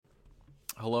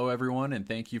Hello, everyone, and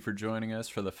thank you for joining us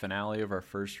for the finale of our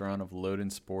first run of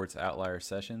Loden Sports Outlier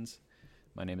sessions.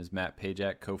 My name is Matt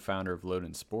Pajak, co-founder of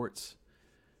Loden Sports.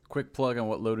 Quick plug on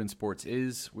what Loden Sports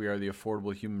is. We are the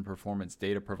affordable human performance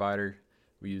data provider.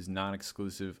 We use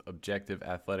non-exclusive, objective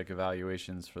athletic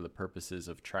evaluations for the purposes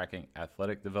of tracking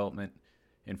athletic development,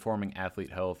 informing athlete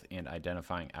health, and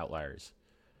identifying outliers.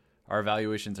 Our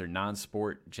evaluations are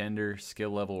non-sport, gender,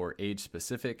 skill level, or age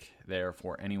specific. They are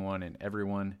for anyone and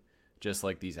everyone, just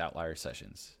like these outlier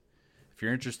sessions. If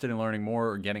you're interested in learning more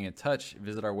or getting in touch,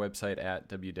 visit our website at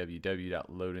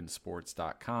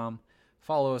www.lodensports.com.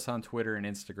 Follow us on Twitter and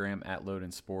Instagram at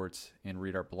Loden Sports, and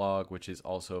read our blog, which is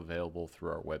also available through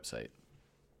our website.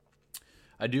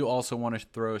 I do also want to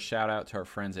throw a shout out to our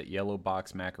friends at Yellow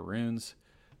Box Macaroons,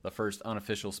 the first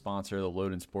unofficial sponsor of the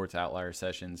Loden Sports Outlier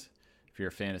sessions. If you're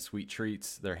a fan of sweet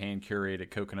treats, their hand-curated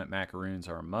coconut macaroons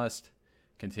are a must.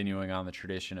 Continuing on the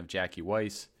tradition of Jackie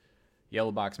Weiss,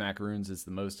 Yellow Box Macaroons is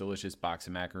the most delicious box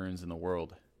of macaroons in the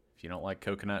world. If you don't like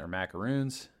coconut or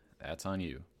macaroons, that's on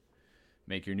you.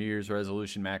 Make your New Year's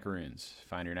resolution macaroons.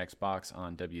 Find your next box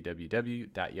on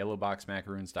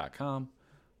www.yellowboxmacaroons.com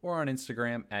or on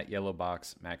Instagram at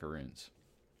yellowboxmacaroons.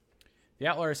 The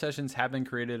Outlier sessions have been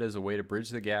created as a way to bridge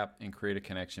the gap and create a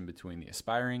connection between the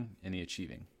aspiring and the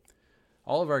achieving.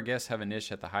 All of our guests have a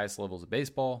niche at the highest levels of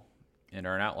baseball and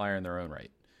are an outlier in their own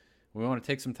right. We want to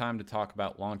take some time to talk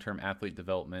about long-term athlete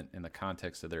development in the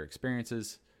context of their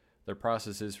experiences, their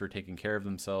processes for taking care of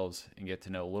themselves, and get to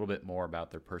know a little bit more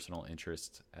about their personal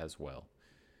interests as well.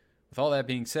 With all that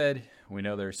being said, we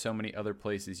know there are so many other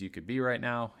places you could be right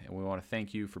now, and we want to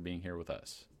thank you for being here with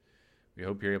us. We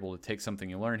hope you're able to take something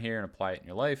you learn here and apply it in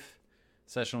your life.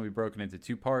 The session will be broken into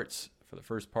two parts. For the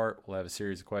first part, we'll have a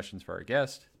series of questions for our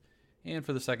guest, and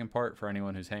for the second part, for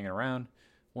anyone who's hanging around,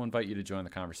 we'll invite you to join the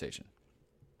conversation.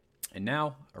 And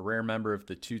now, a rare member of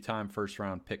the two-time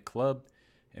first-round pick club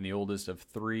and the oldest of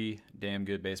three damn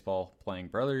good baseball-playing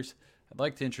brothers, I'd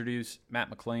like to introduce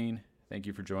Matt McLain. Thank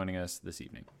you for joining us this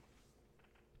evening.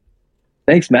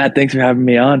 Thanks, Matt. Thanks for having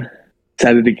me on.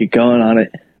 Excited to get going on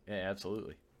it. Yeah,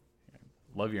 absolutely.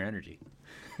 Love your energy.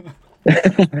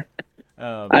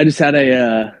 I just had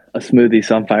a smoothie,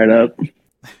 so I'm fired up.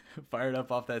 Fired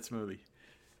up off that smoothie.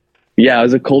 Yeah, it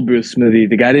was a cold brew smoothie.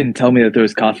 The guy didn't tell me that there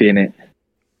was coffee in it.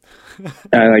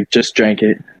 I just drank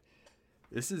it.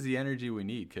 This is the energy we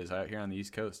need because out here on the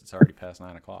East Coast, it's already past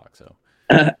 9 o'clock. So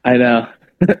I know.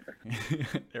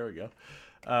 There we go.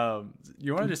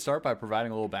 You want to just start by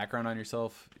providing a little background on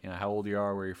yourself? You know, how old you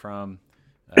are, where you're from,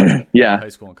 Yeah. high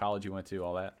school and college you went to,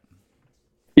 all that.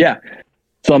 Yeah.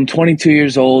 So I'm 22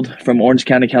 years old from Orange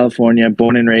County, California,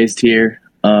 born and raised here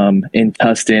in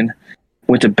Tustin.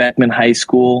 Went to Beckman High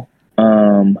School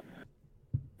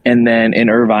and then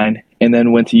in Irvine, and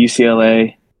then went to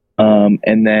UCLA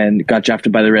and then got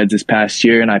drafted by the Reds this past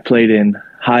year, and I played in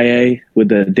High A with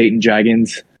the Dayton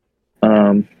Dragons.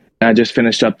 I just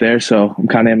finished up there, so I'm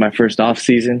kind of in my first off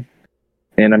season,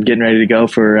 and I'm getting ready to go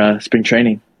for spring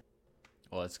training.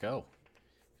 Well, let's go.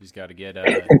 We just got to get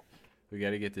this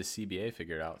CBA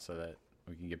figured out so that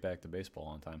we can get back to baseball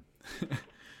on time.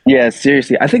 Yeah,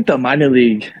 seriously. I think the minor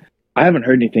league, I haven't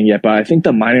heard anything yet, but I think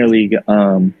the minor league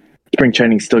spring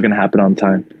training is still going to happen on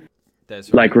time.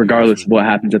 That's like regardless of what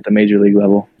happens at the major league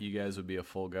level. You guys would be a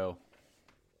full go.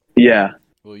 Yeah.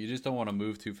 Well, you just don't want to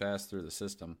move too fast through the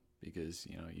system because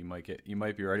you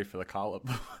might be ready for the call up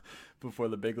before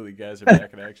the big league guys are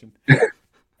back in action.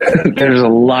 There's a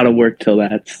lot of work till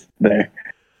that's there.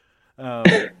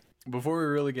 Before we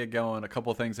really get going, a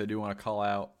couple of things I do want to call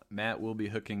out. Matt will be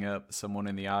hooking up someone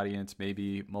in the audience,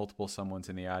 maybe multiple someones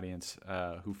in the audience,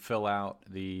 who fill out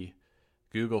the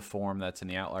Google form that's in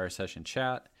the Outlier session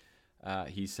chat.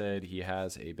 He said he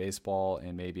has a baseball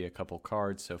and maybe a couple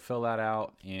cards, so fill that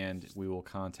out, and we will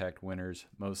contact winners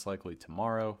most likely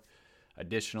tomorrow.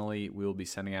 Additionally, we will be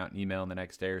sending out an email in the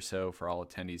next day or so for all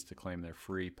attendees to claim their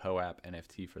free POAP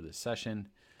NFT for this session.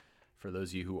 For those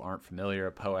of you who aren't familiar,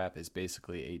 a POAP is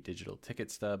basically a digital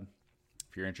ticket stub.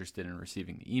 If you're interested in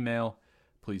receiving the email,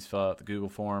 please fill out the Google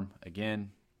form.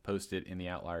 Again, post it in the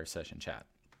Outlier session chat.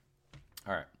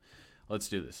 All right, let's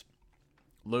do this.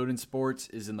 Loden Sports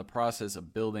is in the process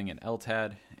of building an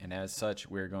LTAD, and as such,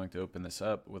 we're going to open this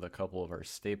up with a couple of our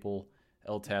staple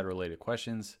LTAD-related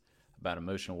questions about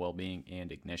emotional well-being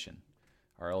and ignition.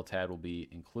 Our LTAD will be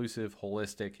inclusive,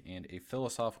 holistic, and a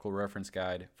philosophical reference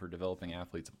guide for developing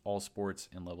athletes of all sports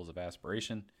and levels of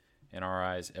aspiration. In our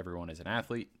eyes, everyone is an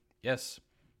athlete. Yes,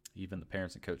 even the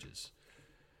parents and coaches.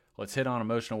 Let's hit on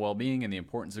emotional well-being and the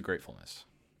importance of gratefulness.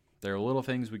 There are little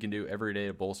things we can do every day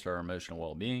to bolster our emotional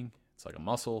well-being. It's like a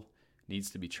muscle, needs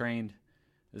to be trained.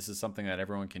 This is something that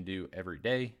everyone can do every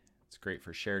day. It's great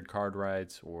for shared card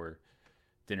rides or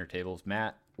dinner tables.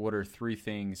 Matt, what are 3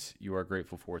 things you are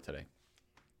grateful for today?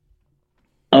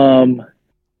 Um,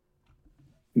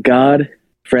 God,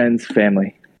 friends,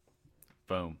 family.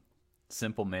 Boom.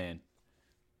 Simple man.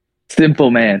 Simple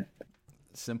man.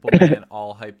 Simple man,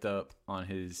 all hyped up on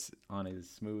his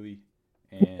smoothie,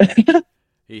 and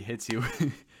he hits you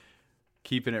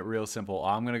keeping it real simple.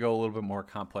 I'm gonna go a little bit more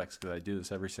complex because I do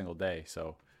this every single day.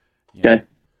 So, you know, Okay.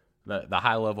 the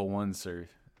high level ones are,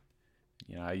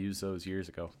 I used those years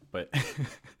ago, but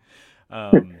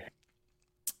um,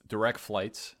 direct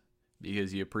flights,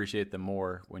 because you appreciate them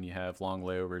more when you have long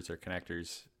layovers or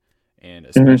connectors, and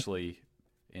especially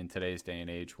in today's day and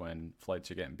age when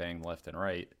flights are getting banged left and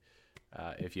right.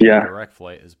 If you have a direct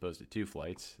flight as opposed to 2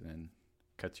 flights, then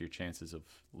cuts your chances of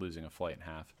losing a flight in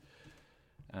half.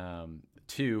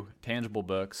 2, tangible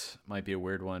books might be a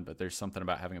weird one, but there's something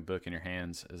about having a book in your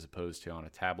hands as opposed to on a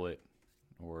tablet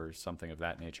or something of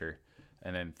that nature.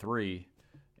 And then 3,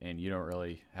 and you don't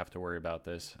really have to worry about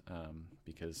this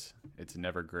because it's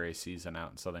never gray season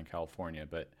out in Southern California,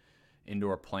 but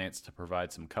indoor plants to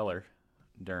provide some color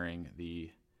during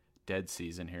the dead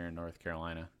season here in North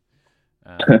Carolina.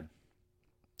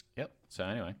 Yep. So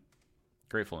anyway,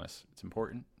 gratefulness. It's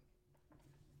important.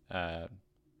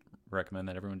 Recommend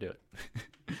that everyone do it.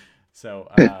 So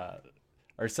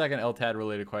our second LTAD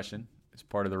related question is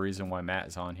part of the reason why Matt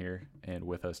is on here and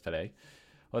with us today.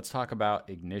 Let's talk about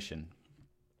ignition.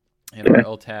 And our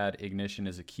LTAD, ignition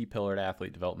is a key pillar to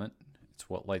athlete development. It's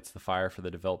what lights the fire for the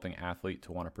developing athlete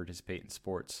to want to participate in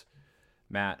sports.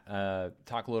 Matt,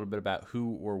 talk a little bit about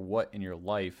who or what in your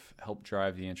life helped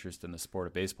drive the interest in the sport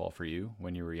of baseball for you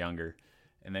when you were younger,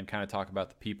 and then kind of talk about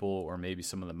the people or maybe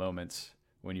some of the moments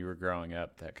when you were growing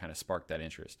up that kind of sparked that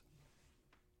interest.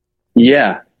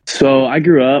 Yeah. So I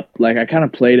grew up, like, I kind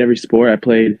of played every sport. I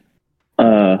played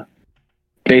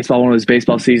baseball when it was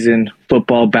baseball season,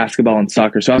 football, basketball, and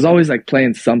soccer. So I was always like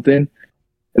playing something,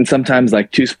 and sometimes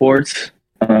like 2 sports.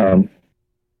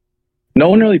 No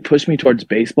one really pushed me towards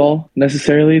baseball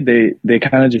necessarily. They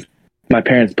kind of just, my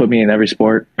parents put me in every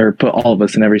sport, or put all of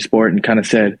us in every sport, and kind of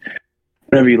said,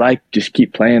 whatever you like, just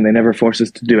keep playing. They never forced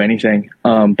us to do anything.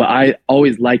 But I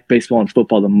always liked baseball and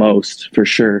football the most, for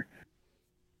sure.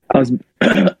 I was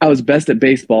I was best at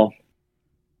baseball,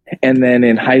 and then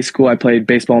in high school I played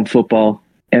baseball and football,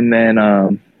 and then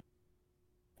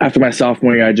after my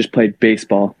sophomore year I just played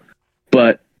baseball.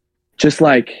 But just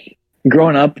like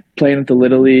growing up playing at the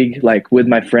Little League, like with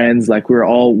my friends, like we were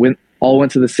all went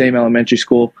to the same elementary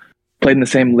school, played in the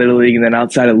same Little League, and then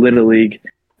outside of Little League,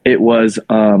 it was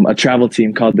a travel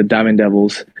team called the Diamond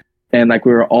Devils, and like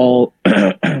we were all,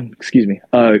 excuse me,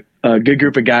 a good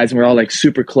group of guys, and we we're all like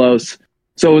super close.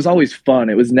 So it was always fun.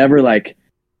 It was never like,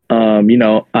 I'm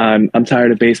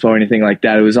tired of baseball or anything like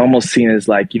that. It was almost seen as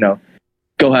like,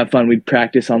 go have fun. We'd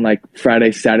practice on like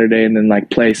Friday, Saturday, and then like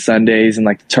play Sundays, and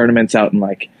like tournaments out in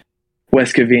like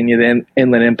West Covina, the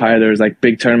Inland Empire. There was like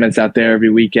big tournaments out there every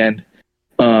weekend.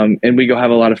 And we go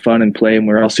have a lot of fun and play, and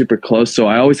we're all super close. So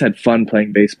I always had fun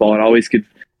playing baseball, and always could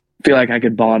feel like I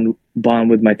could bond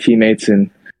with my teammates and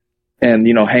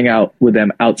hang out with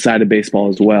them outside of baseball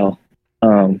as well.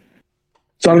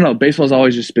 So I don't know, baseball's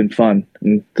always just been fun,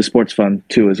 and the sport's fun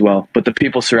too as well. But the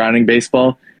people surrounding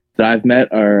baseball that I've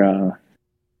met are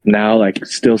now like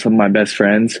still some of my best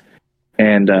friends,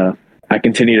 and I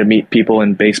continue to meet people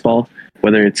in baseball,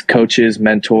 whether it's coaches,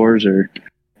 mentors, or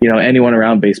anyone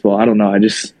around baseball. I don't know. I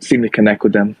just seem to connect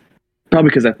with them. Probably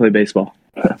because I play baseball.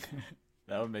 That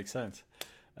would make sense.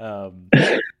 No,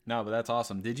 but that's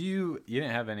awesome. You didn't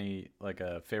have any, like,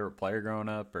 a favorite player growing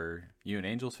up, or you an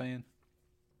Angels fan?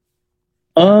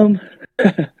 Am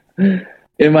I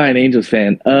an Angels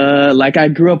fan? Like I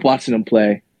grew up watching them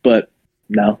play, but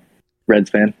no, Reds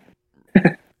fan.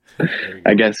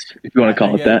 I guess if you want to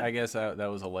call it that. I guess that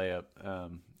was a layup.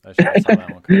 I should have saw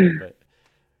that one coming, but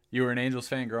you were an Angels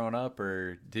fan growing up,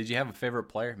 or did you have a favorite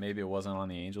player? Maybe it wasn't on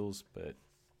the Angels, but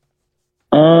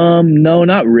no,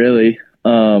 not really.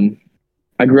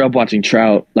 I grew up watching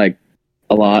Trout like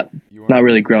a lot. Not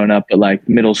really growing up, but like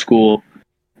middle school,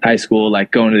 high school,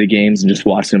 like going to the games and just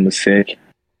watching them was sick.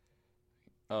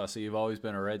 Oh, so you've always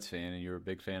been a Reds fan, and you were a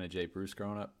big fan of Jay Bruce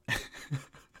growing up?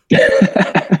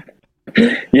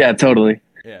 Yeah, totally.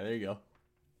 Yeah, there you go.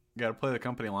 You got to play the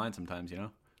company line sometimes,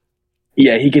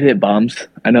 Yeah, he could hit bombs.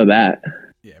 I know that.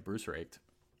 Yeah, Bruce raked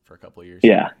for a couple of years.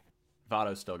 Yeah.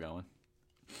 Votto's still going.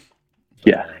 But,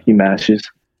 yeah, he mashes.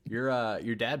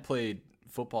 Your dad played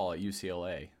football at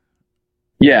UCLA.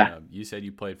 Yeah. You said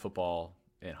you played football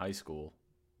in high school.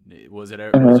 Was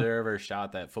there ever a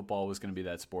shot that football was going to be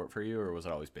that sport for you, or was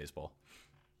it always baseball?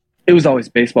 It was always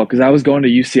baseball because I was going to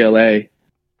UCLA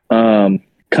Kind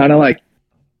of like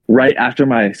right after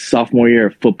my sophomore year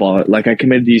of football. Like I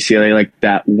committed to UCLA like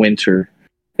that winter,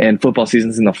 and football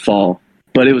season's in the fall.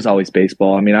 But it was always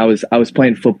baseball. I mean, I was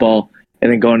playing football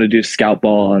and then going to do scout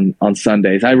ball on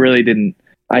Sundays. I really didn't.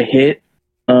 I hit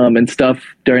and stuff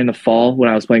during the fall when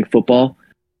I was playing football.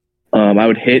 I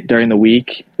would hit during the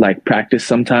week, like practice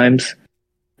sometimes,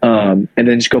 and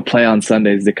then just go play on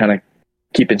Sundays to kind of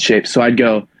keep in shape. So I'd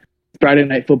go Friday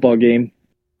night football game,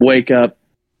 wake up,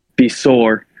 be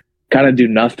sore, kind of do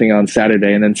nothing on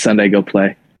Saturday, and then Sunday go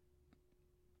play.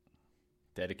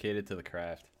 Dedicated to the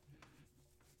craft.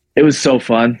 It was so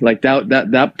fun. Like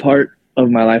that part of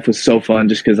my life was so fun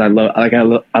just because I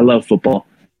love football.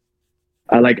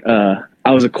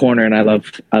 I was a corner and I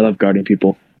love guarding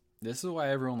people. This is why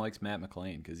everyone likes Matt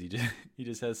McLain, because he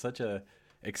just has such a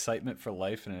excitement for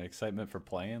life and an excitement for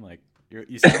playing. Like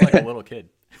you sound like a little kid.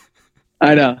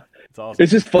 I know. It's awesome.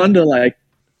 It's just fun to like.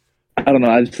 I don't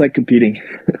know. I just like competing.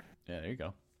 Yeah, there you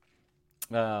go.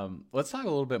 Let's talk a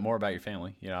little bit more about your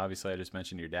family. You know, obviously, I just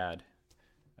mentioned your dad.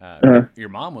 Your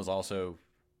mom was also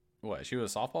what? She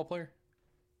was a softball player.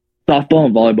 Softball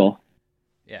and volleyball.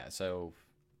 Yeah, so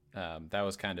that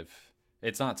was kind of.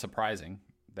 It's not surprising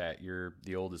that you're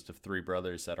the oldest of three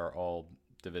brothers that are all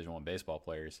Division I baseball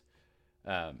players.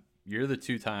 You're the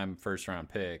two-time first-round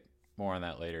pick. More on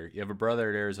that later. You have a brother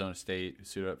at Arizona State who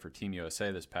suited up for Team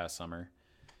USA this past summer,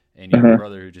 and you have a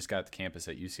brother who just got to campus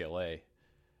at UCLA.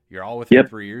 You're all within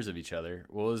 3 years of each other.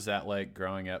 What was that like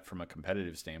growing up from a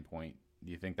competitive standpoint?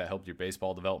 Do you think that helped your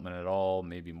baseball development at all?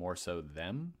 Maybe more so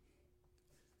them?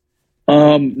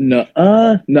 No.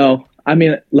 I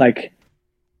mean, like,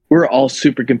 we're all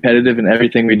super competitive in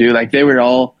everything we do. Like,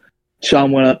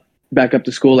 Sean went back up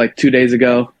to school like 2 days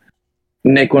ago.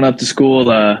 Nick went up to school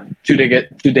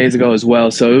 2 days ago as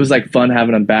well. So it was like fun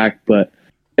having him back, but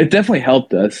it definitely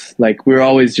helped us. Like, we were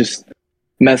always just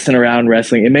messing around,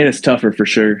 wrestling. It made us tougher for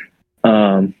sure.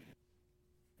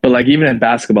 But like even in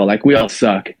basketball, like we all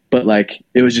suck, but like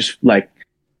it was just like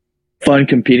fun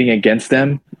competing against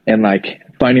them and like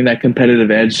finding that competitive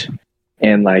edge.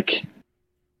 And like,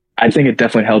 I think it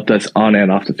definitely helped us on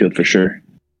and off the field for sure.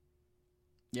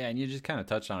 Yeah, and you just kind of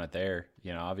touched on it there.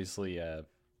 You know, obviously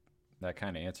that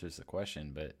kind of answers the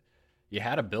question, but you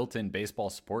had a built-in baseball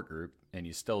support group, and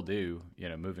you still do. You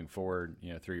know, moving forward,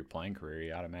 you know, through your playing career,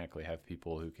 you automatically have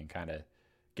people who can kind of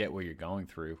get what you're going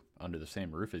through under the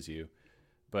same roof as you.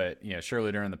 But, you know,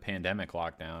 surely during the pandemic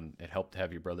lockdown, it helped to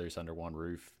have your brothers under one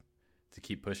roof to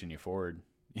keep pushing you forward.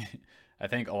 I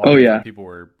think a lot of people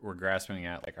were grasping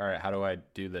at, like, all right, how do I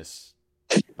do this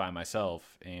by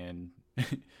myself? And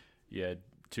you had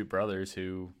two brothers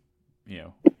who, you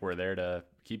know, were there to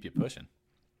keep you pushing.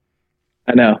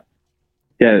 I know.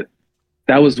 Yeah,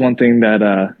 that was one thing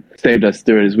that saved us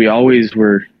through it is we always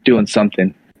were doing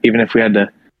something, even if we had to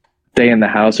stay in the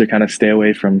house or kind of stay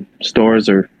away from stores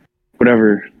or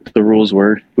whatever the rules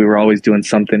were. We were always doing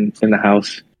something in the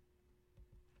house.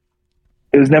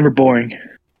 It was never boring.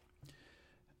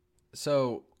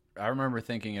 So I remember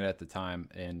thinking it at the time,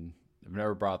 and I've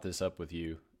never brought this up with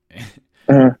you,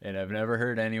 and I've never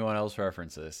heard anyone else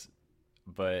reference this,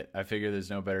 but I figure there's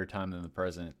no better time than the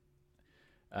present.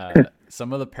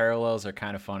 Some of the parallels are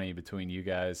kind of funny between you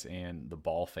guys and the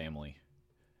Ball family.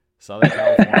 Southern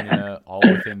California, all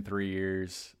within 3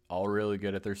 years, all really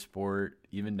good at their sport,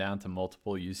 even down to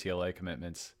multiple UCLA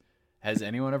commitments. Has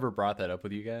anyone ever brought that up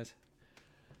with you guys?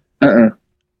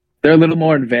 They're a little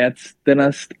more advanced than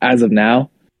us as of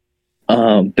now.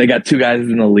 They got two guys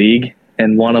in the league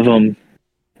and one of them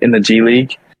in the G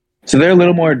League. So they're a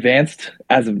little more advanced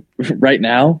as of right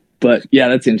now. But yeah,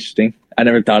 that's interesting. I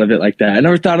never thought of it like that.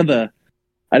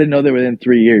 I didn't know they were within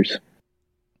 3 years.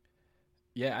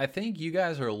 Yeah, I think you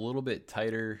guys are a little bit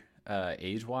tighter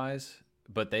age-wise,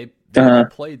 but they all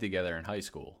played together in high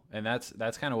school. And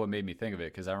that's kind of what made me think of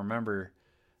it, because I remember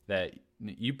that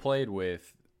you played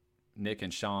with Nick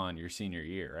and Sean your senior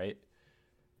year, right?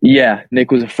 Yeah, Nick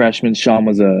was a freshman. Sean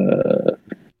was a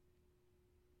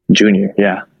junior,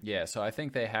 yeah. Yeah, so I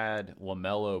think they had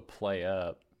LaMelo play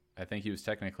up. I think he was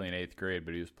technically in 8th grade,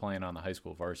 but he was playing on the high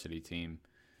school varsity team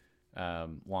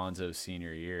Lonzo's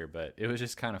senior year. But it was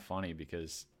just kind of funny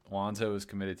because Lonzo was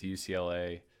committed to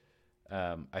UCLA.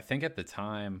 I think at the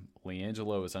time,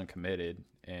 LiAngelo was uncommitted.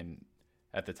 And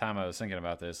at the time I was thinking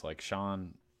about this, like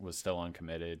Sean was still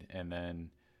uncommitted. And then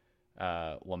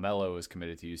LaMelo was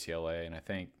committed to UCLA. And I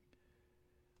think,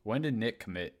 when did Nick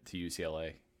commit to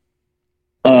UCLA?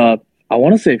 I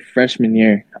want to say freshman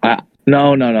year.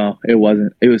 No. It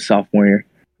wasn't. It was sophomore year.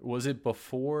 Was it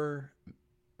before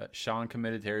Sean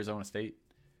committed to Arizona State?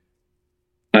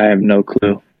 I have no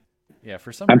clue. Yeah,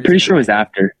 for some I'm reason. pretty sure it was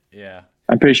after. Yeah.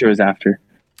 I'm pretty sure it was after.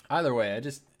 Either way,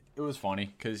 it was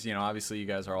funny because obviously you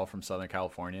guys are all from Southern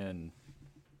California and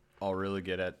all really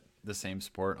good at the same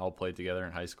sport. All played together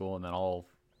in high school, and then all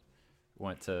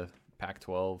went to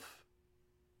Pac-12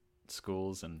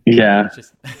 schools, and Yeah. it's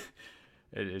just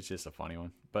it's just a funny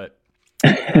one. But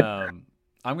I'm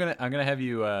gonna have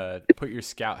you put your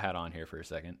scout hat on here for a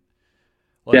second.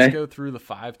 Let's go through the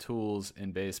 5 tools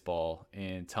in baseball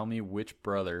and tell me which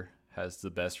brother has the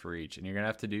best for each. And you're gonna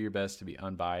have to do your best to be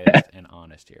unbiased and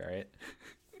honest here. All right.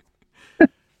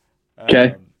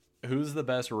 Okay. Who's the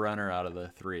best runner out of the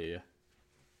 3 of you?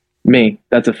 Me.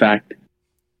 That's a fact.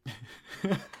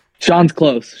 Sean's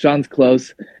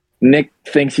close. Nick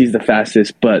thinks he's the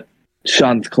fastest, but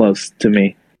Sean's close to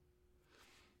me.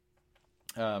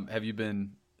 Have you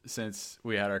been, since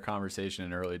we had our conversation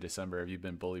in early December, have you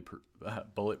been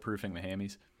bulletproofing the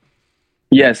hammies?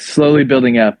 Yes, slowly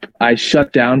building up. I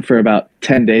shut down for about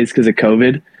 10 days because of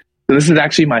COVID. So this is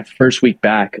actually my first week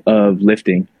back of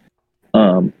lifting.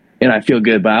 And I feel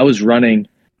good, but I was running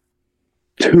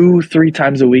 2-3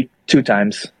 times a week, 2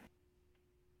 times.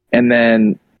 And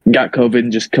then got COVID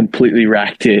and just completely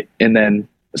racked it, and then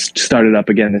started up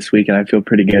again this week, and I feel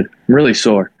pretty good. I'm really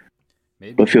sore,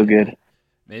 but feel good.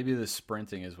 Maybe the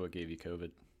sprinting is what gave you COVID.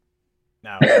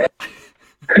 No.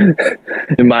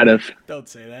 It might have. Don't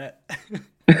say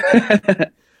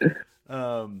that.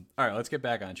 All right, let's get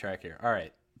back on track here. All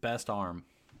right, best arm.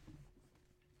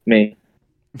 Me.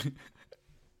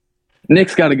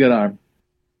 Nick's got a good arm.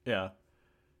 Yeah.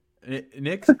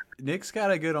 Nick's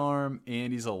got a good arm,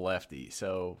 and he's a lefty,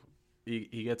 so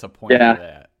he gets a point for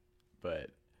that. But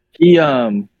he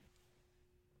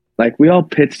like we all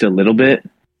pitched a little bit,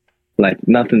 like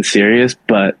nothing serious,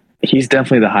 but he's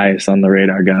definitely the highest on the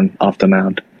radar gun off the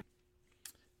mound.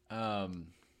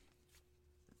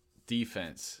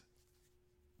 Defense.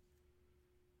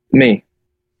 Me.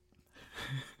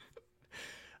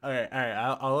 All right.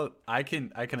 I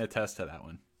can attest to that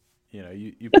one.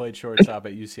 You played shortstop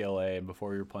at UCLA, and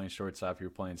before you were playing shortstop, you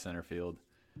were playing center field.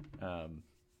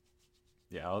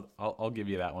 Yeah, I'll give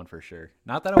you that one for sure.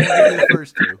 Not that I won't give you the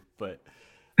first 2, but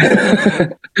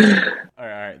all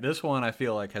right. This one I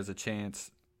feel like has a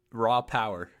chance. Raw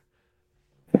power.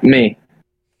 Me.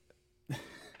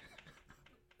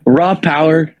 Raw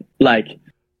power, like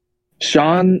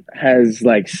Sean has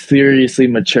like seriously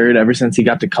matured ever since he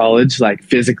got to college, like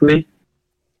physically.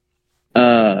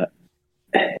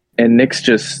 And Nick's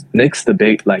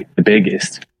the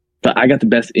biggest. But I got the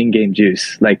best in-game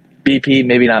juice. Like BP,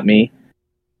 maybe not me.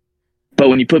 But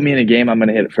when you put me in a game, I'm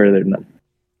gonna hit it further than them.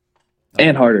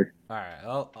 And harder. All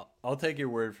right. I'll take your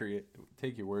word for it.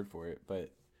 Take your word for it.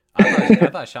 But I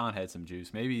thought Sean had some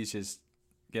juice. Maybe he's just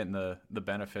getting the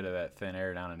benefit of that thin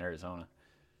air down in Arizona.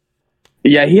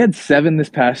 Yeah, he had 7 this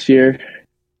past year.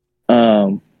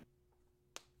 Yeah,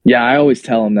 I always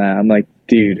tell him that. I'm like,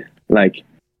 dude, like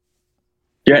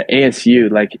you're at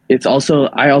ASU. Like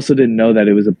I also didn't know that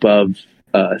it was above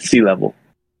sea level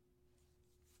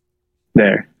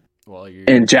there. Well,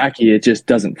 and Jackie, it just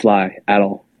doesn't fly at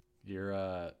all.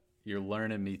 You're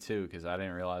learning me too, because I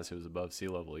didn't realize it was above sea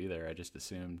level either. I just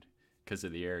assumed because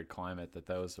of the arid climate that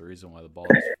was the reason why the balls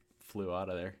flew out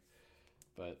of there.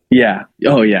 But yeah,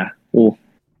 oh yeah, well,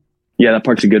 yeah, that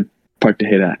part's a good part to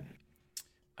hit at.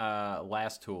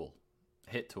 Last tool,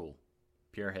 hit tool,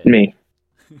 pure hit. Me.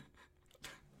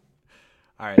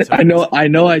 All right, so I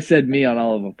know. I said me on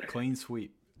all of them. Clean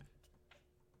sweep.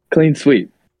 Clean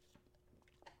sweep.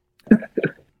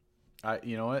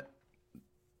 You know what?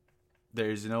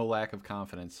 There's no lack of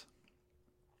confidence,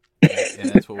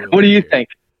 and that's what we. What do you think?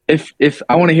 If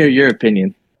I want to hear your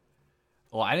opinion.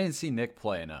 Well, I didn't see Nick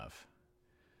play enough.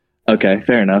 Okay,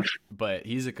 fair enough. But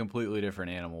he's a completely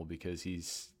different animal because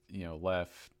he's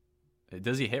left.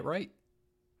 Does he hit right?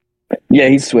 Yeah,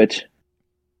 he's switch.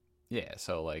 Yeah,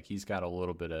 so like he's got a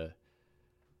little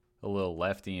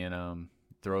lefty in him.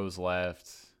 Throws left.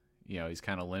 He's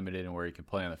kind of limited in where he can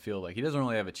play on the field. Like he doesn't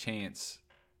really have a chance.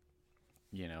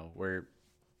 Where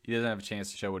he doesn't have a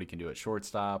chance to show what he can do at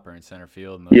shortstop or in center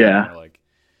field. And those are kind of like,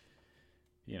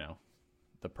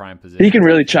 the prime position. He can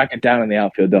really track it down in the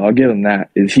outfield, though. I'll give him that.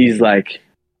 He's like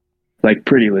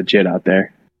pretty legit out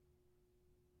there.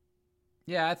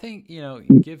 Yeah, I think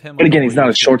give him. But again, he's not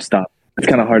a shortstop. It's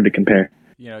kind of hard to compare.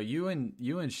 You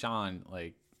and Sean,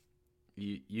 like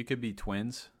you could be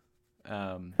twins.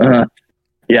 Yeah.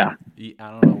 I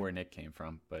don't know where Nick came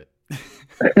from, but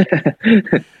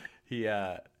he's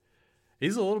a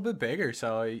little bit bigger,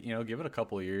 so give it a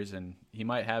couple of years, and he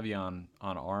might have you on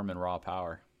arm and raw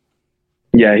power.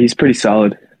 Yeah, he's pretty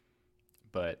solid.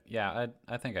 But yeah,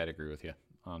 I think I'd agree with you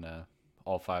on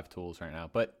all 5 tools right now.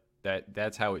 But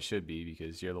that's how it should be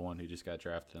because you're the one who just got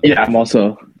drafted. Yeah, I'm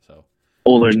also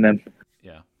older than them.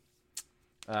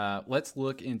 Yeah. Let's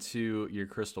look into your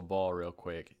crystal ball real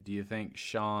quick. Do you think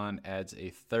Sean adds a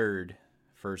third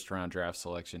first-round draft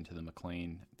selection to the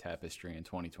McLain tapestry in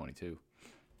 2022?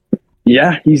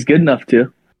 Yeah, he's good enough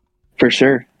to, for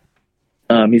sure.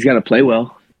 He's got to play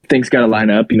well. Things got to line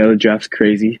up. You know, the draft's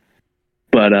crazy,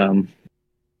 but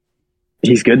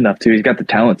he's good enough to. He's got the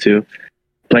talent to.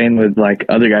 Playing with like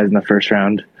other guys in the first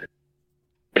round.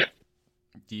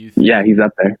 Yeah, he's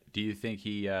up there. Do you think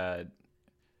he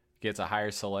gets a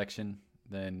higher selection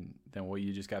than what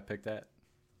you just got picked at?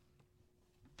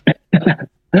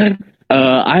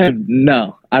 I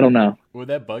don't know. Would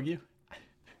that bug you?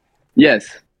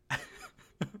 Yes.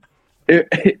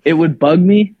 It would bug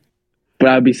me, but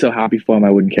I'd be so happy for him I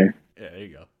wouldn't care. Yeah, there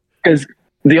you go. Because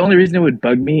the only reason it would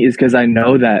bug me is because I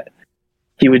know that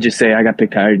he would just say, I got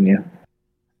picked higher than you.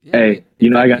 Yeah, hey,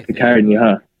 I got picked higher than you,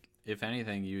 huh? If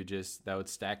anything, that would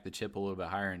stack the chip a little bit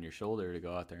higher on your shoulder to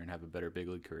go out there and have a better big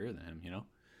league career than him, you know?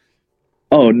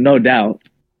 Oh, no doubt.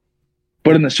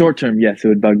 But in the short term, yes, it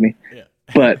would bug me. Yeah.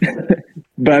 But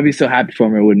I'd be so happy for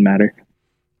him it wouldn't matter.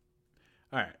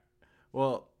 All right.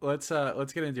 Well, let's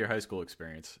get into your high school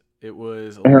experience. It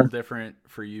was a little different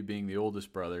for you being the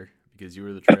oldest brother because you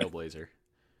were the trailblazer.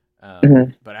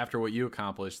 But after what you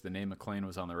accomplished, the name McLain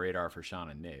was on the radar for Sean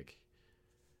and Nick.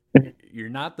 You're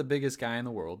not the biggest guy in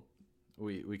the world.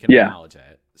 We can acknowledge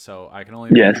that. So I can only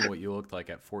imagine what you looked like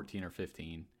at 14 or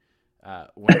 15.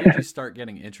 When did you start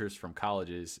getting interest from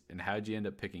colleges, and how did you end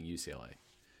up picking UCLA?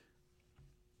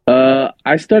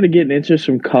 I started getting interest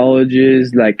from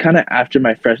colleges like kind of after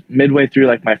midway through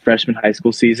like my freshman high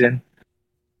school season.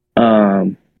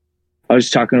 I was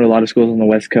talking to a lot of schools on the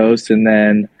West Coast, and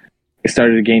then I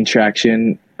started to gain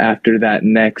traction after that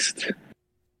next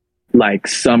like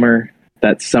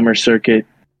that summer circuit,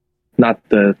 not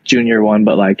the junior one,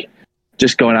 but like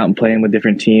just going out and playing with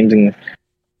different teams and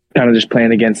kind of just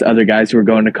playing against other guys who were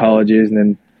going to colleges,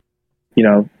 and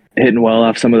then, hitting well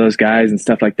off some of those guys and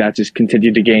stuff like that, just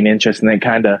continued to gain interest. And then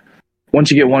kind of once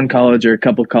you get one college or a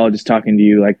couple of colleges talking to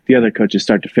you, like the other coaches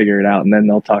start to figure it out and then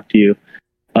they'll talk to you.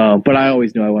 But I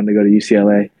always knew I wanted to go to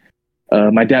UCLA.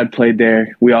 My dad played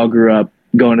there. We all grew up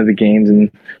going to the games,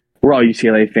 and we're all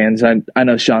UCLA fans. I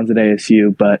know Sean's at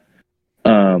ASU, but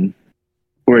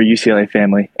we're a UCLA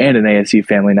family and an ASU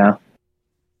family now.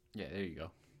 Yeah, there you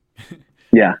go.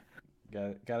 Yeah.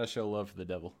 Gotta show love for the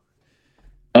devil.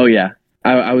 Oh yeah.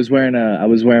 I was wearing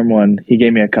one. He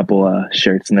gave me a couple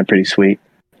shirts, and they're pretty sweet.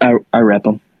 I rep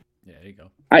them. Yeah, there you go.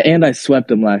 I swept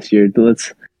them last year.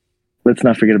 Let's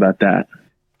not forget about that.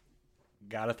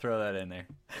 Gotta throw that in there.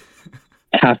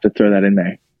 Have to throw that in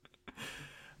there.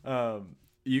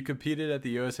 You competed at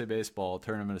the USA Baseball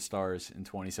Tournament of Stars in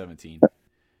 2017,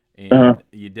 and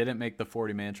you didn't make the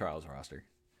 40-man trials roster.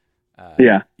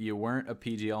 Yeah. You weren't a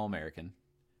PG All-American.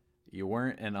 You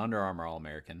weren't an Under Armour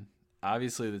All-American.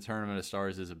 Obviously, the Tournament of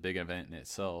Stars is a big event in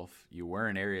itself. You were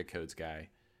an area codes guy.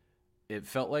 It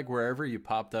felt like wherever you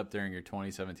popped up during your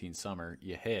 2017 summer,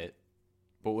 you hit.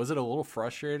 But was it a little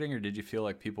frustrating, or did you feel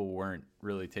like people weren't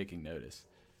really taking notice?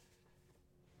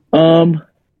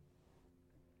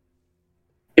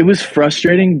 It was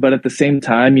frustrating, but at the same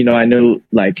time, I know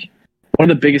like one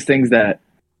of the biggest things that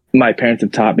my parents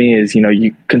have taught me is,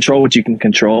 you control what you can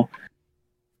control.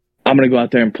 I'm going to go out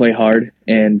there and play hard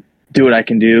and do what I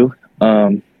can do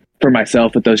for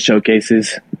myself with those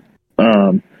showcases.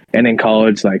 And in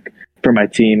college, like for my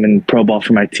team and pro ball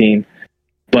for my team.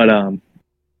 But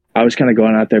I was kind of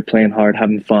going out there playing hard,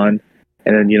 having fun.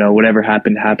 And then, whatever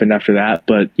happened after that.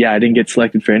 But yeah, I didn't get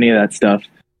selected for any of that stuff.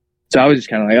 So I was just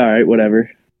kind of like, all right, whatever.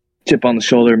 Chip on the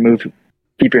shoulder,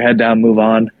 keep your head down, move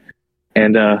on,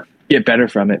 and get better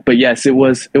from it. But yes, it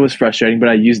was frustrating, but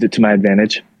I used it to my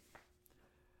advantage.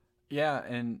 Yeah,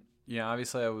 and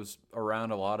obviously I was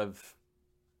around a lot of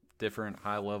different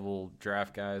high-level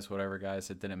draft guys, whatever, guys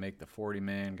that didn't make the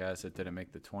 40-man, guys that didn't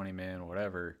make the 20-man,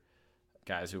 whatever,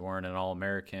 guys who weren't an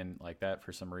All-American. Like that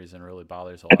for some reason really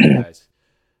bothers a lot of guys.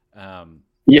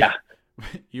 Yeah.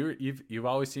 You've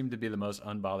always seemed to be the most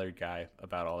unbothered guy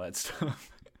about all that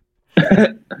stuff.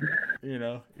 You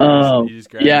just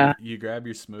grab you grab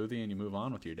your smoothie and you move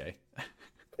on with your day.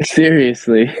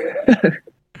 Seriously.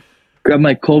 Grab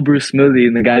my cold brew smoothie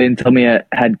and the guy didn't tell me I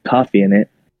had coffee in it.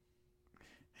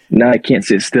 Now I can't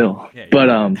sit still. Yeah, but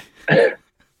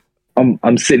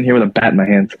I'm sitting here with a bat in my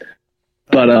hands.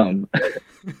 But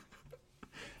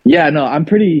yeah, no, I'm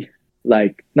pretty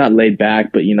like not laid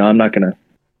back, but I'm not gonna.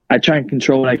 I try and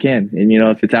control what I can, and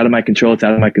if it's out of my control, it's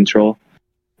out of my control.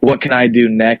 What can I do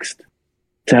next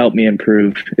to help me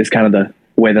improve is kind of the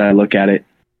way that I look at it.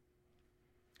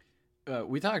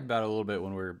 We talked about it a little bit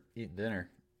when we were eating dinner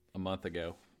a month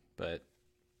ago, but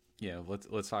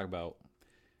let's talk about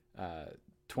uh,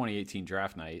 2018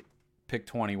 draft night. Pick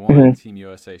Hmm. 21, Team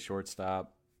USA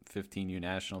shortstop, 15U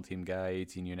national team guy,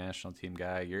 18U national team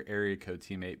guy. Your area code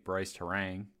teammate Bryce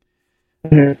Terang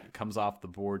Hmm. comes off the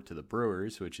board to the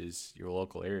Brewers, which is your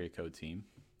local area code team.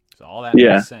 So all that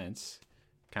Yeah. makes sense.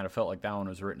 Kind of felt like that one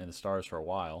was written in the stars for a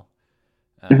while.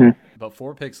 Hmm. But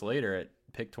 4 picks later, at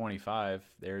pick 25,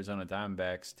 the Arizona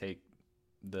Diamondbacks take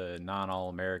the non All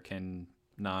American,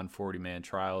 non 40 man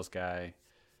trials guy,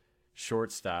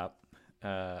 shortstop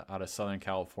out of Southern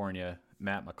California,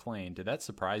 Matt McLain. Did that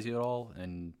surprise you at all?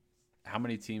 And how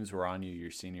many teams were on you your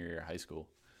senior year of high school?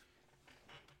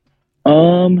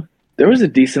 There was a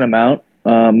decent amount.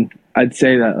 I'd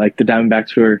say that like the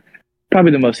Diamondbacks were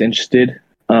probably the most interested.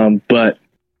 But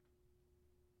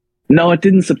no, it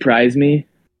didn't surprise me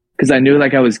because I knew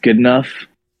like I was good enough.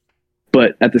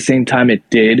 But at the same time, it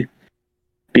did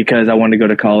because I wanted to go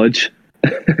to college.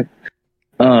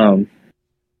 Um,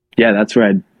 yeah, that's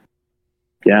where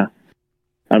yeah,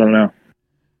 I don't know.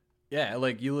 Yeah,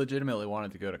 like you legitimately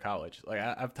wanted to go to college. Like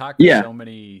I've talked to Yeah, so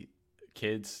many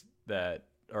kids that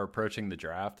are approaching the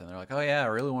draft, and they're like, "Oh yeah, I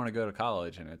really want to go to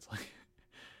college," and it's like,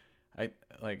 I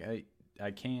like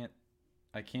I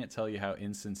can't tell you how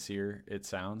insincere it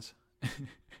sounds.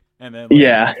 And then like a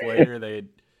yeah, month later,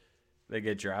 they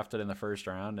get drafted in the first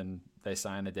round, and they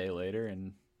sign a day later,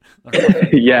 and they're off into the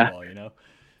pro yeah, ball. You know.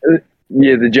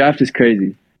 yeah. The draft is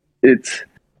crazy. It's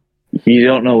you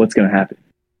don't know what's gonna happen.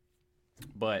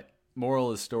 But moral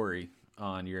of the story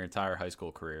on your entire high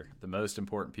school career, the most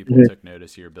important people Mhm. took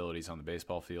notice of your abilities on the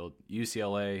baseball field.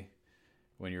 UCLA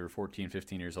when you were 14,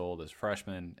 15 years old as a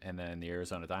freshman, and then the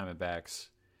Arizona Diamondbacks,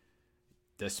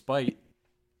 despite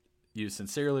you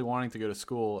sincerely wanting to go to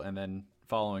school and then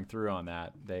following through on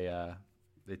that, they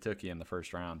took you in the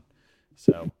first round.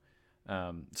 So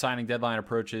signing deadline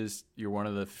approaches. You're one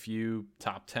of the few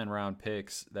top 10 round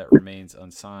picks that remains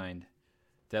unsigned.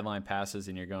 Deadline passes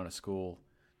and you're going to school.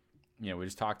 We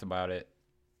just talked about it.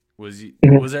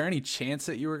 Mhm. Was there any chance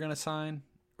that you were going to sign,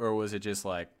 or was it just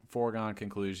like foregone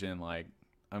conclusion? Like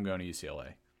I'm going to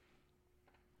UCLA.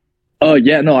 Oh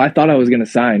yeah, no, I thought I was gonna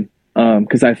sign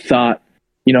because I thought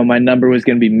my number was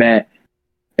gonna be met,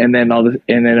 and then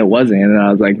and then it wasn't, and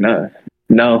I was like, no,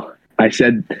 no. I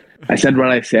said what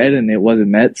I said, and it wasn't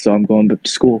met, so I'm going to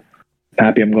school.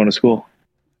 Happy I'm going to school.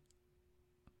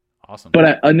 Awesome.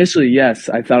 But initially, yes,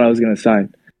 I thought I was gonna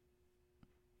sign.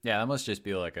 Yeah, that must just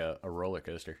be like a roller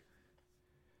coaster.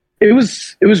 It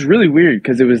was really weird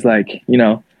because it was like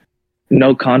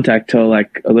no contact till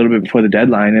like a little bit before the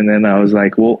deadline, and then I was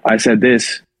like, well, I said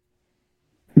this,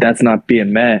 that's not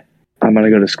being met. I'm gonna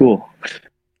go to school.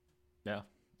 Yeah,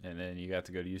 and then you got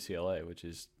to go to UCLA, which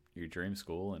is your dream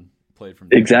school, and played from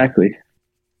day one. Exactly,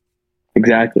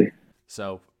 exactly.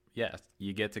 So yeah,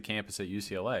 you get to campus at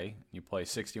UCLA. You play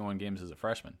 61 games as a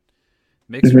freshman.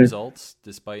 Mixed Hmm. results,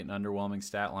 despite an underwhelming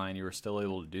stat line, you were still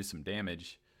able to do some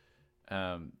damage.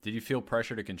 Did you feel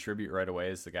pressure to contribute right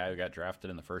away as the guy who got drafted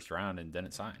in the first round and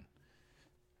didn't sign?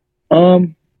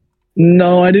 Um,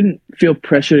 no, I didn't feel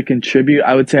pressure to contribute.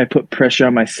 I would say I put pressure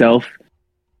on myself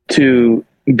to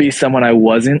be someone I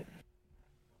wasn't.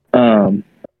 Um,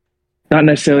 Not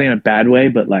necessarily in a bad way,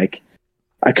 but like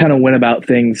I kind of went about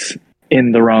things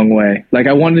in the wrong way. Like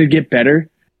I wanted to get better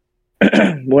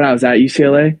when I was at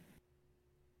UCLA,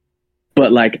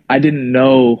 but like I didn't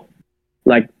know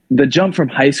like the jump from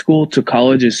high school to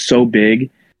college is so big,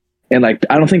 and like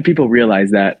I don't think people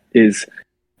realize that is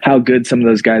how good some of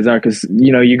those guys are because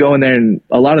you go in there and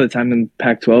a lot of the time in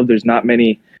Pac-12 there's not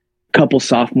many couple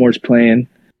sophomores playing,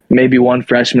 maybe one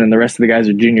freshman, and the rest of the guys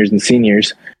are juniors and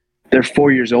seniors. They're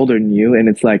 4 years older than you, and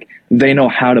it's like they know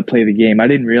how to play the game. I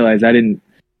didn't realize I didn't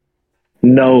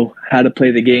know how to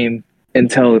play the game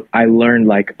until I learned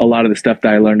like a lot of the stuff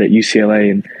that I learned at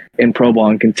UCLA and in pro ball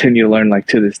and continue to learn like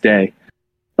to this day.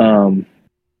 Um,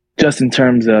 just in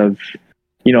terms of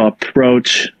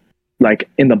approach, like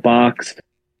in the box,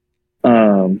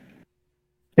 um,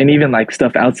 and even like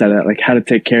stuff outside of that, like how to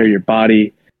take care of your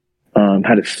body,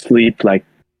 how to sleep, like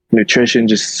nutrition,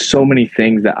 just so many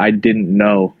things that I didn't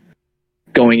know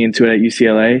going into it at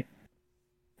UCLA.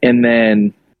 And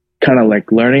then kind of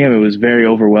like learning them, it was very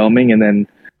overwhelming. And then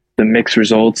the mixed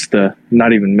results, the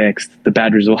not even mixed, the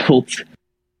bad results,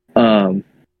 um,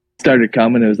 started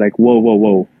coming. It was like, whoa, whoa,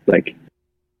 whoa. Like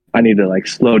I need to like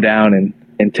slow down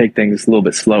and take things a little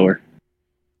bit slower.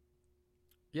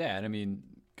 Yeah, and I mean,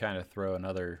 kind of throw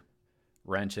another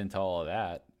wrench into all of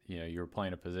that. You were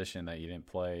playing a position that you didn't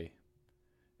play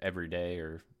every day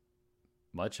or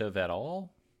much of at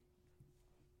all.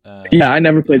 Yeah, I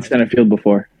never In played high center school. field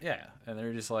before. Yeah, and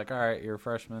they're just like, all right, you're a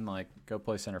freshman, like go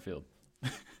play center field.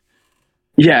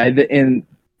 Yeah, and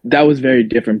that was very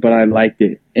different, but I liked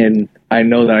it, and I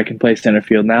know that I can play center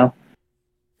field now.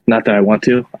 Not that I want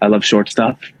to. I love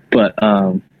shortstop, but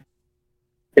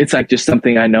it's like just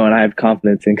something I know and I have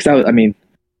confidence in. Because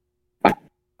I,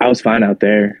 I was fine out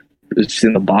there, just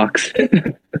in the box.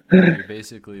 You're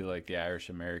basically like the Irish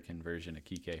American version of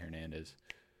Kike Hernandez.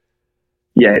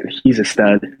 Yeah, he's a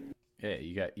stud. Yeah,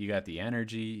 you got the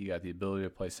energy, you got the ability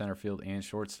to play center field and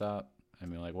shortstop. I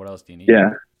mean, like, what else do you need?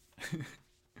 Yeah,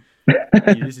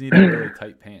 You just need the really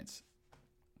tight pants.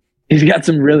 he's got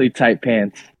some really tight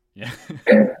pants. Yeah.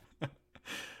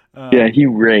 Yeah, he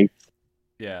rakes.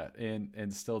 Yeah,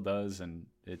 and still does, and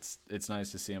it's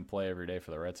nice to see him play every day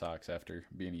for the Red Sox after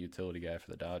being a utility guy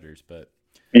for the Dodgers. But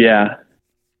Yeah.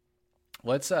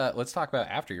 let's talk about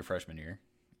after your freshman year.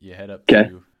 You head up Okay.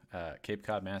 to Cape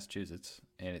Cod, Massachusetts,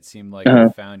 and it seemed like Uh-huh. you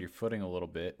found your footing a little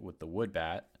bit with the wood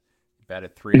bat.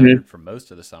 Batted 300 for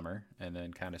most of the summer, and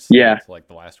then kind of Yeah. slipped like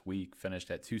the last week. Finished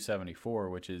at 274,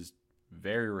 which is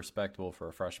very respectable for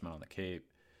a freshman on the Cape.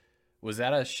 Was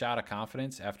that a shot of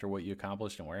confidence after what you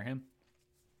accomplished in Wareham?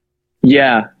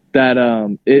 Yeah, that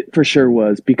it for sure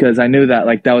was because I knew that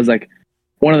like that was like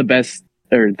one of the best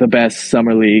or the best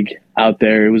summer league out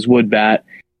there. It was wood bat,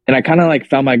 and I kind of like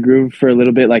found my groove for a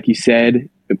little bit, like you said,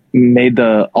 made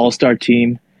the All-Star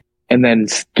team, and then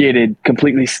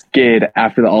completely skid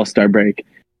after the All-Star break.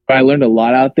 But I learned a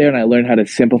lot out there, and I learned how to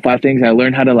simplify things. I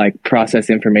learned how to like process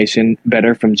information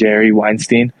better from Jerry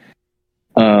Weinstein.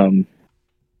 Um,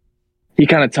 he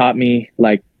kind of taught me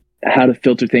like how to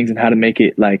filter things and how to make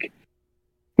it like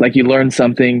you learn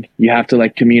something, you have to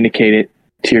like communicate it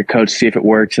to your coach, see if it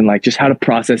works, and like just how to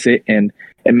process it and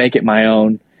make it my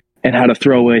own, and how to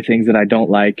throw away things that I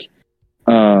don't like.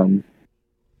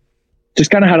 Just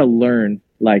kind of how to learn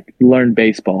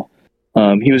baseball.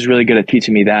 He was really good at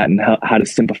teaching me that and how to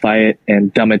simplify it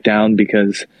and dumb it down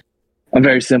because I'm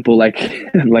very simple, like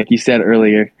like you said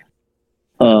earlier.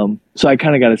 So I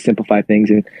kind of got to simplify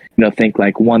things and think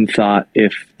like one thought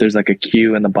if there's like a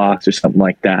cue in the box or something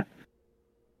like that.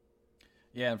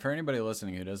 Yeah, and for anybody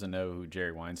listening who doesn't know who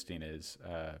Jerry Weinstein is,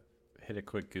 hit a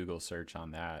quick Google search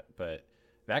on that. But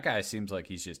that guy seems like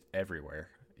he's just everywhere.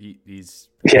 He's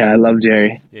Yeah, I love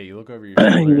Jerry. Yeah, you look over your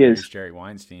shoulder, He there's is. Jerry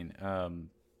Weinstein.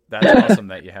 That's awesome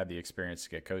that you had the experience to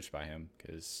get coached by him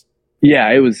because Yeah,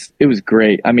 it was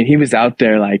great. I mean, he was out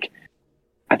there like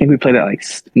I think we played at like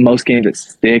most games at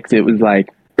 6. It was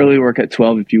like early work at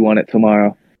 12 if you want it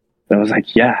tomorrow. And I was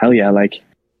like, yeah, hell yeah, like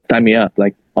sign me up.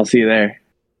 Like I'll see you there.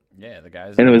 yeah, the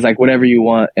guys. And it was like whatever you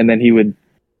want. And then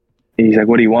he's like,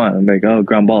 what do you want? I'm like, oh,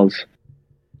 ground balls.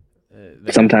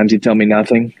 Sometimes he'd tell me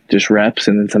nothing, just reps,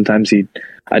 and then sometimes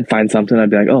I'd find something. I'd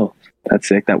be like, oh, that's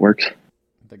sick, that works.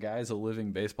 The guy's a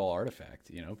living baseball artifact.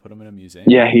 Put him in a museum.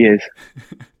 Yeah, he is.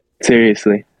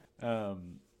 Seriously. Are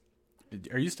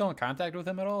you still in contact with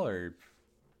him at all, or?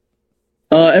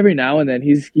 Every now and then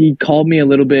he called me a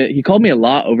little bit. He called me a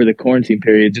lot over the quarantine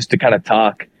period just to kind of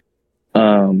talk.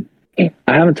 I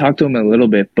haven't talked to him in a little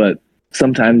bit, but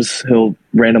sometimes he'll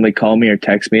randomly call me or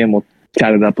text me, and we'll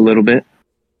chat it up a little bit.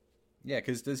 Yeah,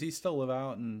 because does he still live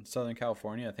out in Southern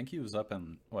California? I think he was up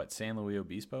in San Luis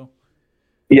Obispo.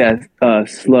 Yeah,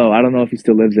 Slow. I don't know if he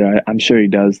still lives there. I'm sure he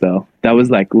does, though. That was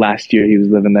like last year he was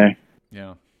living there.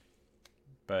 Yeah,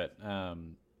 but how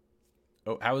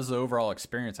was the overall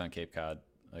experience on Cape Cod?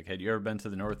 Like, had you ever been to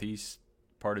the Northeast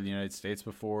part of the United States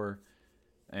before?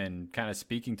 And kind of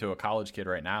speaking to a college kid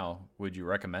right now, would you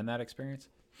recommend that experience?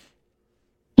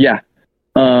 Yeah.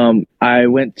 I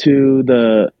went to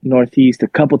the Northeast a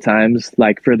couple times,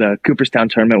 like for the Cooperstown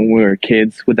tournament when we were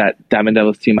kids with that Diamond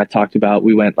Devils team I talked about.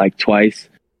 We went like twice,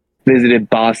 visited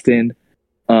Boston.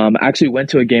 Actually went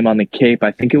to a game on the Cape.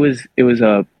 I think it was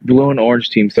a blue and orange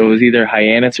team. So it was either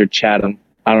Hyannis or Chatham.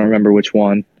 I don't remember which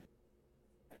one,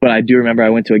 but I do remember I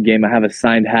went to a game. I have a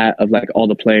signed hat of like all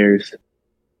the players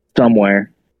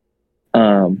somewhere.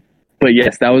 But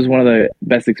yes, that was one of the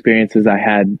best experiences I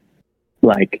had,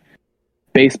 like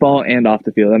baseball and off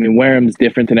the field. I mean, Wareham's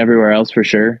different than everywhere else for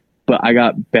sure, but I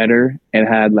got better and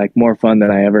had like more fun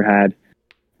than I ever had.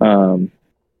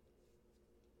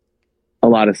 A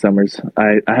lot of summers.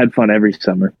 I had fun every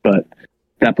summer, but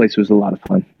that place was a lot of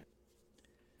fun.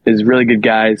 There's really good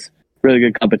guys, really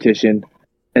good competition,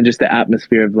 and just the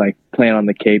atmosphere of like playing on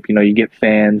the Cape. You get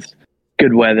fans,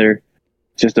 good weather,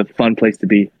 just a fun place to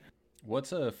be.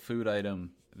 What's a food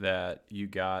item that you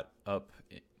got up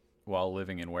while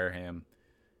living in Wareham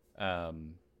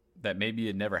that maybe you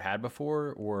had never had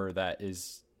before, or that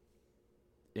is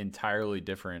entirely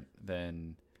different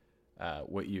than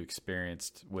what you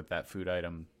experienced with that food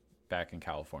item back in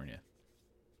California?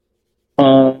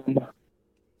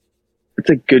 It's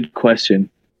a good question.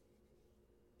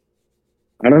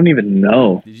 I don't even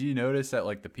know. Did you notice that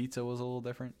like the pizza was a little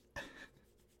different?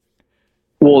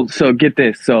 Well, so get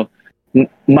this. So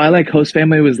my like host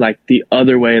family was like the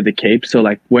other way of the Cape. So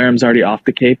like Wareham's already off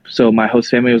the Cape. So my host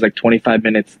family was like 25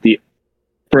 minutes the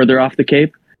further off the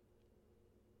Cape.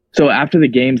 So after the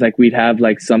games, like we'd have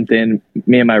like something.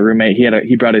 Me and my roommate,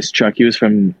 he brought his truck. He was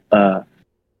from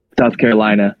South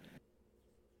Carolina,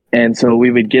 and so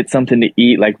we would get something to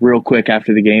eat like real quick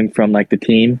after the game from like the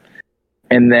team,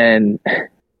 and then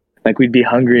like we'd be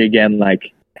hungry again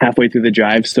like halfway through the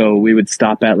drive. So we would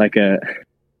stop at like a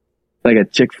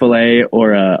Chick-fil-A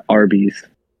or a Arby's.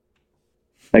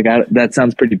 That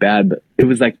sounds pretty bad, but it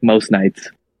was like most nights.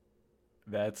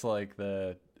 That's like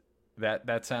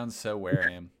that sounds so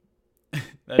Wareham.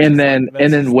 And then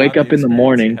Not wake the up in the experience you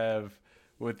morning. have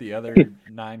with the other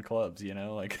nine clubs, you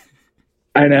know? Like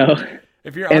I know.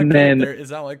 if you're on And Cape, then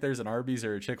it's not like there's an Arby's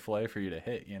or a Chick-fil-A for you to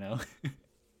hit, you know?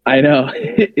 I know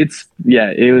it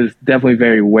was definitely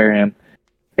very Wareham.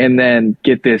 And then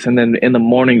get this, and then in the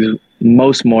mornings,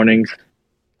 most mornings,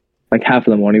 like half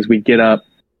of the mornings, we'd get up,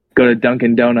 go to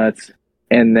Dunkin' Donuts,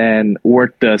 and then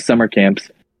work the summer camps.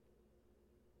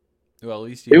 Well, at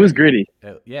least It was gritty.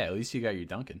 yeah, at least you got your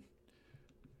Dunkin'.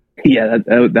 Yeah,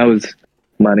 that was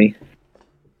money.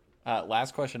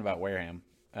 Last question about Wareham.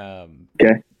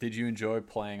 Okay. Did you enjoy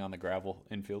playing on the gravel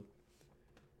infield?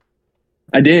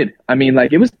 I did. I mean,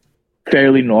 like it was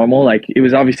fairly normal. Like it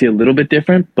was obviously a little bit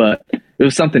different, but it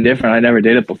was something different. I never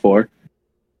did it before.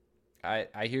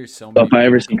 I hear so So many if I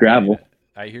ever people see gravel,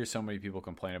 I hear so many people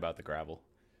complain about the gravel.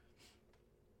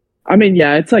 I mean,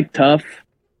 yeah, it's like tough,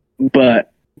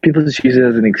 but people just use it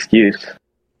as an excuse.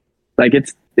 Like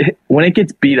when it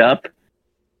gets beat up,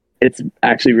 it's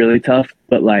actually really tough.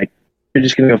 But like you're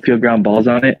just gonna go field ground balls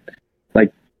on it.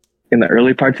 Like in the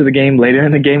early parts of the game, later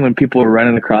in the game when people are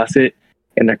running across it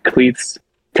and their cleats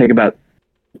take about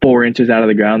 4 inches out of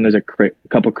the ground, there's a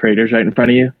couple craters right in front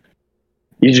of you.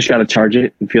 You just got to charge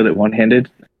it and field it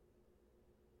one-handed.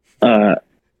 Other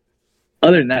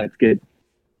than that, it's good.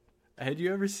 Had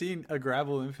you ever seen a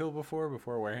gravel infield before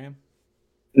Wareham?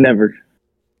 Never.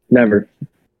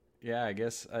 Yeah, I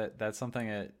guess that's something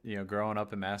that, you know, growing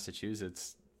up in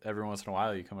Massachusetts, every once in a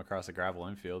while you come across a gravel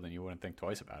infield and you wouldn't think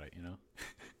twice about it, you know?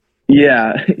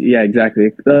 Yeah,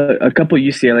 exactly. A couple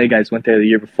UCLA guys went there the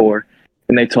year before,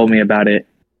 and they told me about it,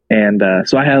 and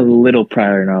so I had a little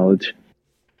prior knowledge.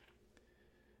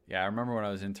 Yeah, I remember when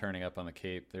I was interning up on the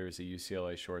Cape, there was a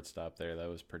UCLA shortstop there that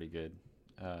was pretty good.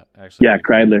 Actually, Yeah,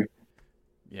 Kreidler.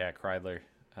 yeah, Kreidler.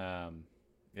 Yeah,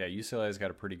 UCLA's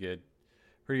got a pretty good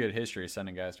history of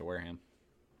sending guys to Wareham.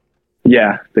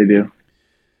 Yeah, they do.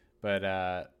 But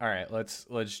all right,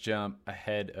 let's jump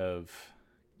ahead of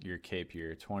your Cape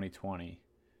year, 2020,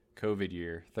 COVID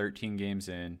year, 13 games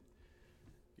in.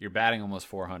 You're batting almost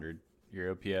 400.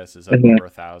 Your OPS is up over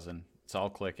 1,000. It's all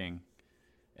clicking.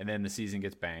 And then the season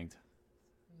gets banged.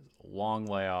 Long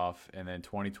layoff. And then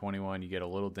 2021, you get a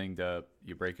little dinged up.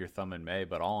 You break your thumb in May.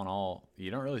 But all in all, you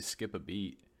don't really skip a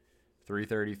beat.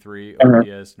 333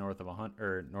 OPS north of 100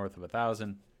 or north of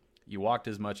 1,000. You walked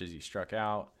as much as you struck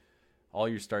out. All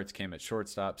your starts came at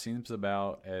shortstop. Seems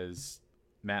about as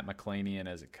Matt McLainian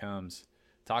as it comes.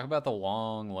 Talk about the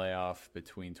long layoff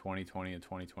between 2020 and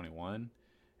 2021.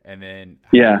 And then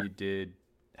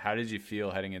how did you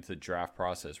feel heading into the draft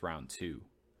process round 2?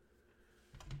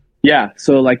 Yeah,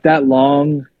 so like that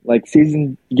long like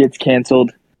season gets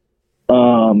canceled.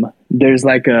 There's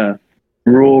like a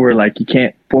rule where like you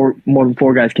can't more than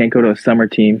 4 guys can't go to a summer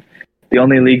team. The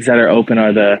only leagues that are open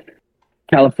are the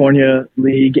California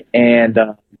League and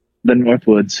the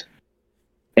Northwoods.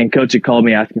 And coach had called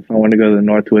me asking if I wanted to go to the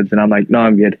Northwoods, and I'm like, no,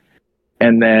 I'm good.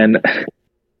 And then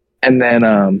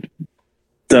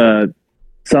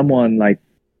someone like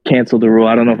canceled the rule.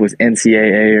 I don't know if it was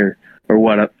NCAA or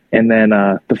what. And then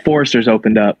the Foresters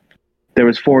opened up. There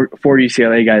was four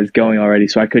UCLA guys going already,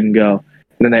 so I couldn't go.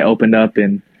 And then they opened up,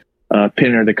 and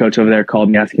Pinner, the coach over there, called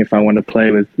me asking if I wanted to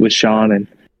play with Sean, and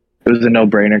it was a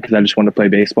no-brainer because I just wanted to play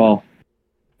baseball.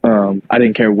 I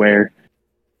didn't care where.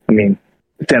 I mean,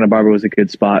 Santa Barbara was a good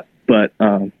spot, but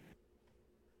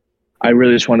I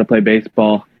really just wanted to play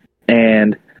baseball.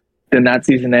 And then that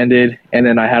season ended, and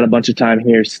then I had a bunch of time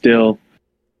here still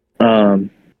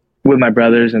with my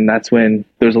brothers, and that's when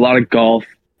there was a lot of golf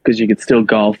because you could still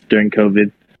golf during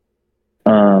COVID,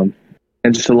 and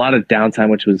just a lot of downtime,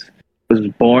 which was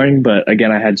boring. But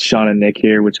again, I had Sean and Nick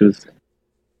here, which was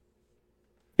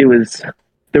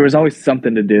there was always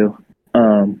something to do.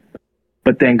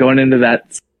 But then going into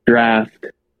that draft,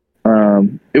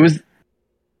 it was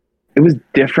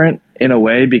different in a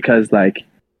way because like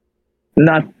I'm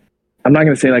not going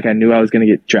to say like I knew I was going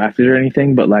to get drafted or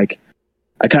anything, but like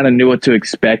I kind of knew what to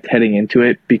expect heading into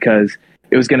it because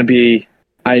it was going to be,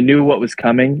 I knew what was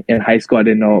coming. In high school, I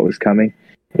didn't know what was coming,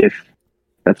 if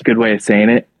that's a good way of saying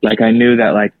it. Like, I knew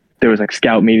that, like, there was, like,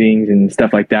 scout meetings and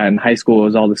stuff like that. In high school, it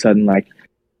was all of a sudden, like,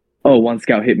 oh, one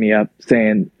scout hit me up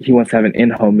saying he wants to have an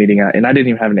in-home meeting. And I didn't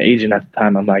even have an agent at the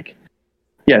time. I'm like,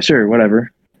 yeah, sure,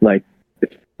 whatever. Like,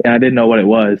 and I didn't know what it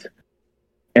was.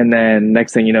 And then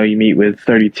next thing you know, you meet with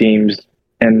 30 teams,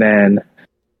 and then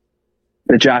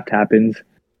the draft happens.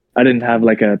 I didn't have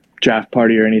like a draft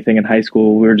party or anything in high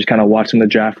school. We were just kind of watching the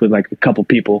draft with like a couple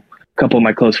people, a couple of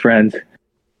my close friends.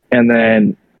 And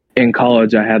then in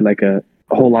college, I had like a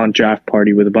whole on draft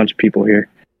party with a bunch of people here.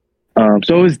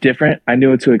 So it was different. I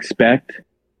knew what to expect.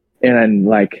 And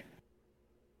like,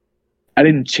 I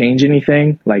didn't change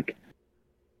anything, like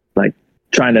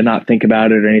trying to not think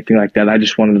about it or anything like that. I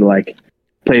just wanted to like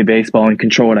play baseball and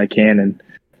control what I can and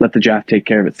let the draft take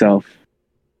care of itself.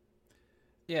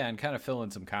 Yeah, and kind of fill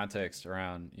in some context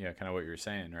around, kind of what you were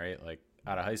saying, right? Like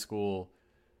out of high school,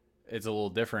 it's a little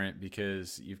different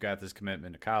because you've got this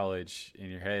commitment to college in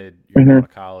your head. You're going to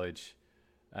college.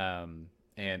 And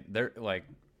they're like,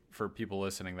 for people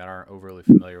listening that aren't overly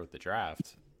familiar with the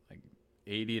draft, like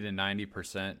 80 to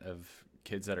 90% of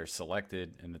kids that are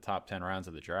selected in the top 10 rounds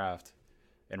of the draft,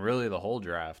 and really the whole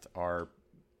draft, are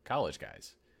college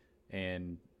guys.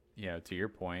 And, to your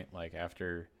point, like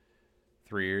after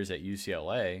 3 years at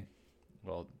UCLA,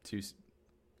 well,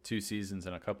 two seasons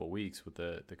and a couple weeks with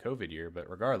the COVID year, but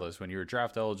regardless, when you were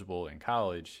draft eligible in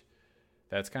college,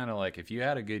 that's kind of like, if you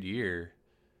had a good year,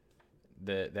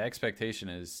 the expectation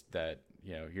is that,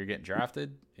 you're getting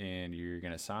drafted and you're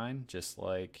going to sign just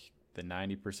like the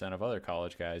 90% of other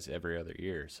college guys every other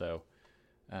year. So,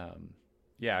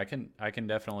 yeah, I can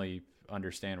definitely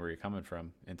understand where you're coming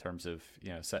from in terms of,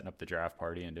 setting up the draft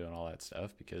party and doing all that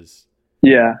stuff, because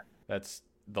that's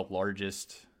the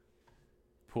largest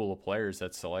pool of players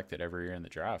that's selected every year in the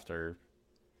draft are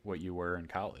what you were in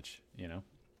college,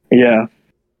 Yeah.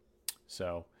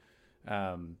 So,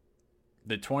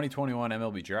 the 2021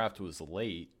 MLB draft was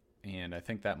late, and I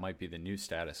think that might be the new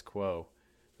status quo,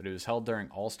 but it was held during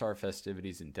All-Star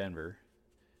festivities in Denver.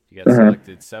 He got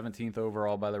selected 17th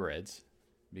overall by the Reds,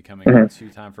 becoming a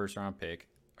two-time first-round pick,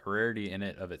 a rarity in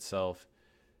it of itself,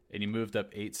 and he moved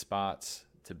up 8 spots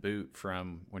to boot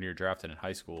from when you were drafted in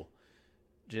high school.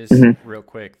 Just real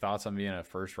quick, thoughts on being a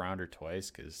first-rounder twice,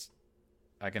 because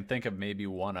I can think of maybe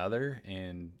one other,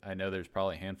 and I know there's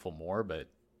probably a handful more, but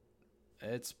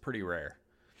it's pretty rare.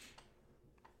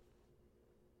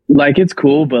 Like, it's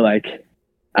cool, but like,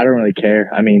 I don't really care.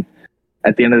 I mean,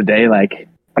 at the end of the day, like,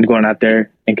 I'm going out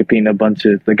there and competing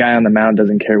the guy on the mound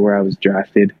doesn't care where I was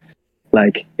drafted.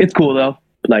 Like, it's cool though,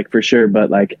 like for sure. But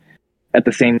like, at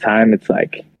the same time, it's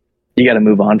like, you got to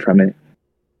move on from it.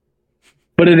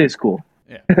 But it is cool.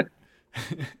 Yeah.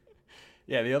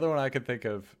 Yeah. The other one I could think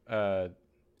of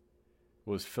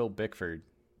was Phil Bickford.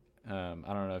 I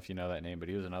don't know if you know that name, but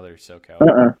he was another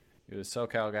SoCal. He was a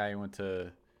SoCal guy.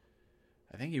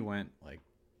 I think he went like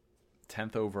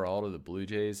 10th overall to the Blue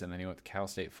Jays, and then he went to Cal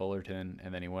State Fullerton,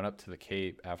 and then he went up to the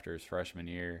Cape after his freshman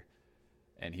year,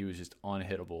 and he was just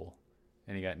unhittable.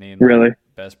 And he got named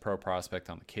best pro prospect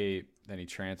on the Cape. Then he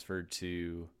transferred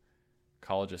to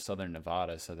College of Southern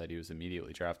Nevada so that he was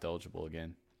immediately draft eligible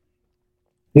again.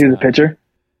 He was a pitcher?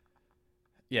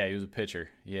 Yeah, he was a pitcher.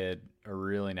 He had a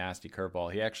really nasty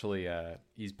curveball. He actually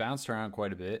he's bounced around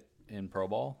quite a bit in pro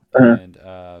ball and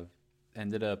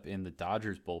ended up in the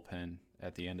Dodgers bullpen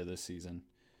at the end of this season.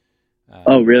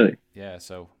 Oh, really? Yeah,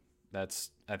 so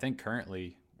that's, I think,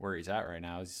 currently where he's at right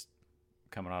now. He's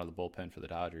coming out of the bullpen for the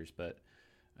Dodgers. But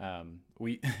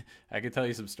I could tell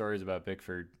you some stories about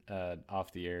Bickford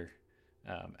off the air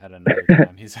at another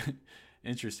time. He's an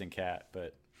interesting cat.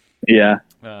 But yeah,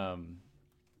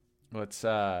 let's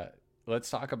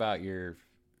talk about your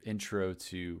intro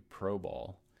to pro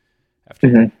ball.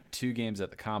 After 2 games at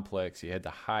the complex, you head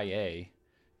to high A,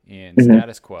 and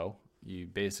status quo, you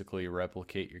basically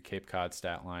replicate your Cape Cod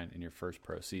stat line in your first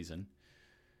pro season.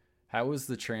 How was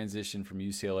the transition from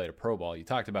UCLA to pro ball? You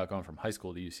talked about going from high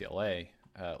school to UCLA.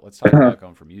 Let's talk about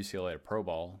going from UCLA to pro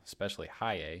ball, especially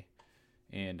high A.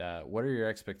 And what are your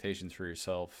expectations for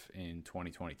yourself in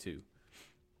 2022?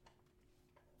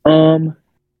 The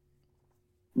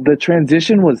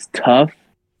transition was tough.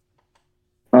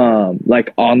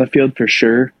 Like on the field for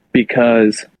sure,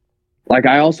 because like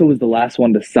I also was the last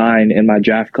one to sign in my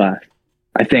draft class.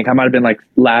 I think I might have been like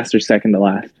last or second to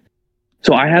last.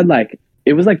 So I had like,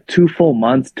 it was like 2 full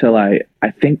months till I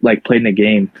think like played in a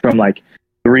game from like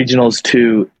the regionals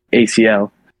to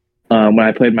ACL. When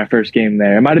I played my first game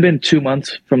there, it might have been 2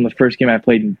 months from the first game I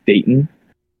played in Dayton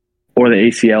or the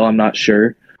ACL. I'm not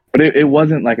sure, but it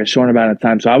wasn't like a short amount of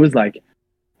time. So I was like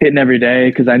hitting every day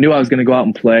because I knew I was going to go out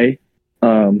and play.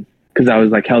 Because I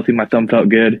was like healthy, my thumb felt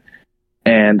good,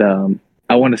 and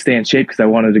I wanted to stay in shape because I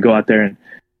wanted to go out there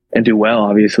and do well,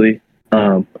 obviously.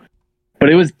 But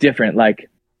it was different. Like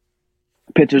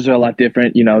pitchers are a lot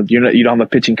different. You don't have a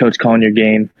pitching coach calling your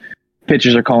game.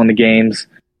 Pitchers are calling the games.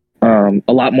 A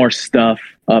lot more stuff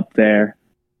up there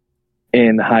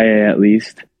in high A, at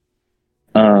least.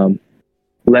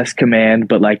 Less command,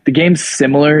 but like the game's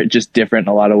similar, just different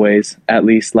in a lot of ways. At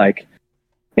least like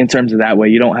in terms of that way,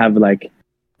 you don't have like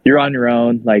you're on your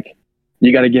own. Like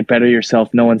you got to get better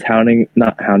yourself. No one's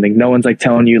not hounding. No one's like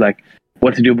telling you like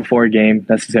what to do before a game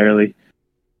necessarily.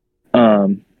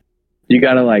 You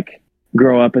got to like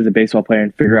grow up as a baseball player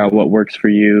and figure out what works for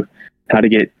you, how to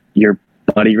get your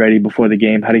body ready before the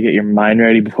game, how to get your mind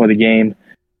ready before the game,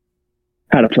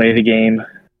 how to play the game.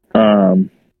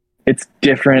 It's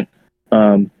different.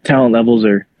 Talent levels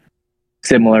are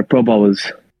similar. Pro ball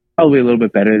was probably a little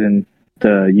bit better than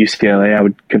the UCLA I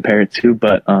would compare it to,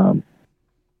 but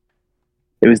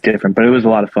it was different, but it was a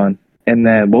lot of fun. And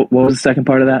then what was the second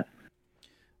part of that?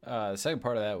 The second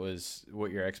part of that was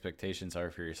what your expectations are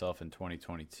for yourself in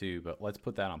 2022, but let's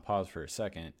put that on pause for a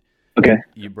second. Okay.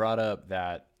 You brought up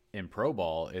that in pro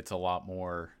ball, it's a lot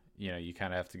more, you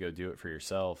kind of have to go do it for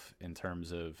yourself in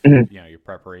terms of, your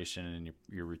preparation and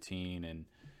your routine and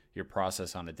your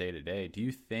process on a day-to-day. Do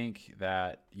you think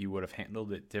that you would have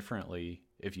handled it differently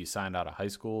if you signed out of high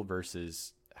school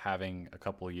versus having a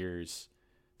couple of years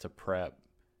to prep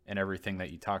and everything that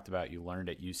you talked about you learned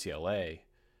at UCLA?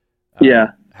 Yeah.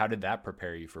 How did that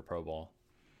prepare you for pro ball?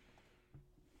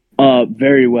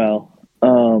 Very well.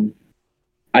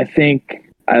 I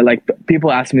think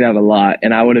people ask me that a lot,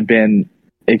 and I would have been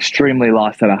extremely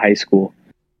lost out of high school.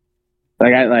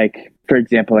 For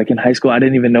example, like in high school, I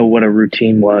didn't even know what a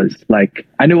routine was. Like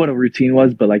I knew what a routine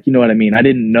was, but like, you know what I mean? I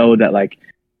didn't know that like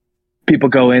people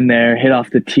go in there, hit off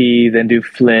the tee, then do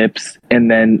flips, and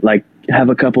then like have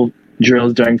a couple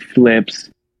drills during flips,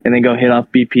 and then go hit off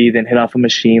BP, then hit off a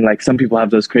machine. Like some people have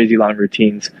those crazy long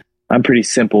routines. I'm pretty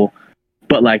simple.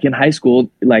 But like in high school,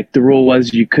 like the rule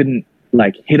was you couldn't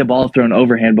like hit a ball thrown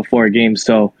overhand before a game.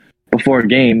 So before a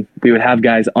game, we would have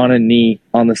guys on a knee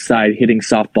on the side hitting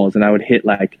softballs, and I would hit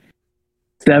like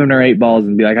 7 or 8 balls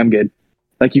and be like, I'm good.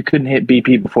 Like you couldn't hit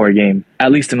BP before a game,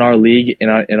 at least in our league, in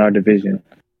our division,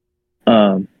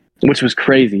 which was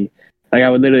crazy. Like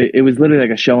it was literally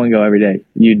like a show and go every day.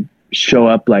 You'd show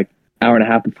up like hour and a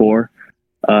half before,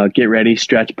 get ready,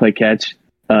 stretch, play catch,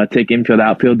 take infield,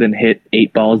 outfield, then hit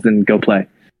 8 balls, then go play.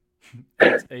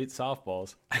 That's 8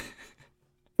 softballs.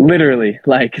 Literally,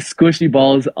 like squishy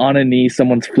balls on a knee,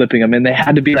 someone's flipping them, and they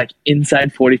had to be like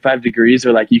inside 45 degrees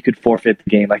or like you could forfeit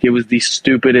the game. Like it was the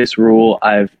stupidest rule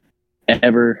I've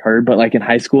ever heard. But like in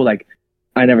high school, like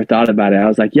I never thought about it. I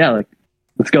was like, yeah, like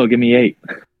let's go, give me 8.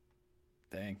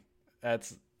 Dang,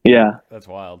 that's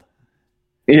wild.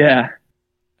 Yeah.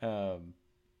 All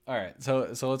right,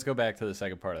 so let's go back to the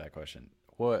second part of that question.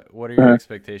 What are your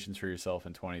expectations for yourself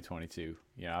in 2022?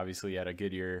 Obviously you had a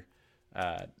good year.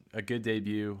 A good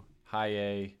debut, high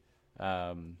A,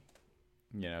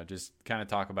 just kind of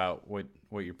talk about what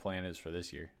your plan is for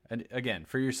this year. And again,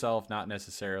 for yourself, not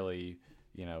necessarily,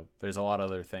 there's a lot of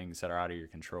other things that are out of your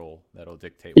control that'll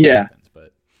dictate what happens.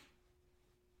 But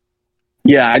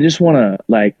yeah, I just want to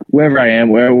like wherever I am,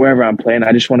 wherever I'm playing,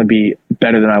 I just want to be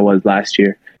better than I was last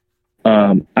year. We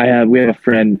have a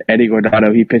friend, Eddie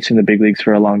Gordado. He pitched in the big leagues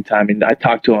for a long time, and I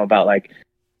talked to him about like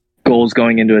goals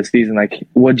going into a season. Like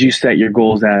what'd you set your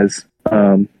goals as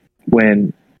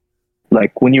when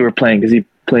you were playing? Because he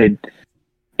played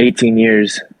 18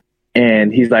 years,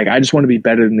 and he's like, I just want to be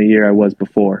better than the year I was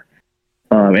before.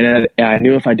 And I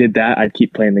knew if I did that, I'd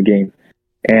keep playing the game.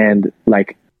 And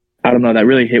like, I don't know, that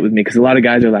really hit with me because a lot of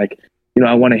guys are like,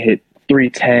 I want to hit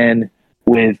 310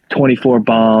 with 24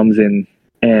 bombs and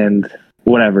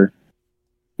whatever.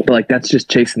 But like, that's just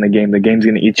chasing the game. The game's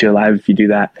going to eat you alive if you do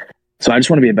that. So I just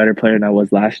want to be a better player than I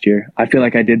was last year. I feel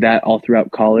like I did that all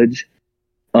throughout college.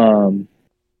 Whether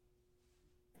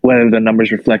the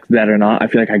numbers reflect that or not, I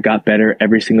feel like I got better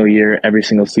every single year, every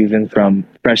single season, from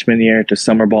freshman year to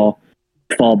summer ball,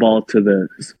 fall ball to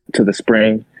the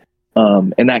spring.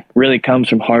 And that really comes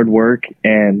from hard work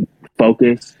and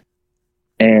focus.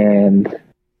 And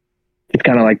it's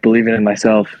kind of like believing in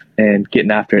myself and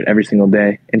getting after it every single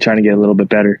day and trying to get a little bit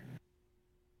better.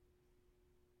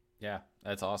 Yeah,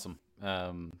 that's awesome.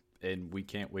 And we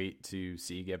can't wait to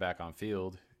see you get back on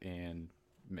field and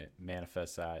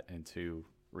manifest that into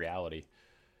reality.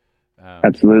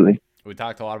 Absolutely. We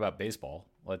talked a lot about baseball.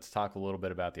 Let's talk a little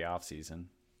bit about the off season.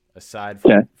 Aside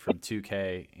from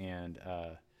 2K and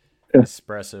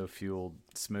espresso fueled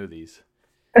smoothies.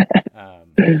 I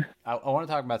want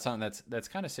to talk about something that's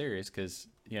kind of serious because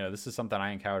this is something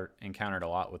I encountered a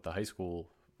lot with the high school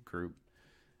group.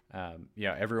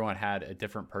 Everyone had a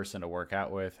different person to work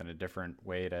out with and a different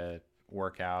way to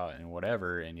work out and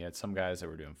whatever. And you had some guys that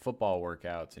were doing football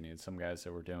workouts, and you had some guys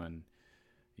that were doing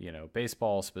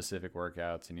baseball specific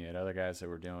workouts, and you had other guys that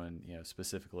were doing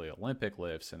specifically Olympic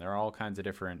lifts, and there are all kinds of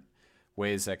different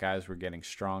ways that guys were getting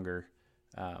stronger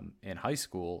in high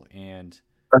school. And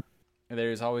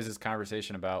there's always this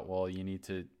conversation about, well, you need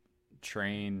to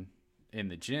train in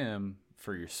the gym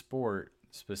for your sport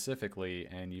specifically,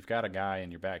 and you've got a guy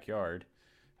in your backyard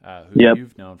who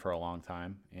you've known for a long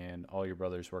time, and all your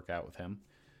brothers work out with him,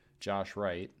 Josh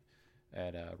Wright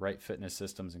at Wright Fitness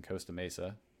Systems in Costa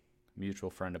Mesa, mutual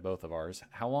friend of both of ours.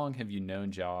 How long have you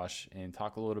known Josh, and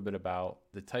talk a little bit about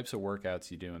the types of workouts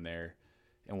you do in there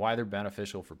and why they're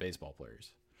beneficial for baseball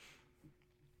players?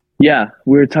 Yeah,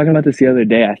 we were talking about this the other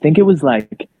day. I think it was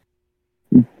like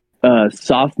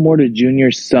sophomore to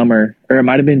junior summer, or it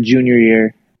might have been junior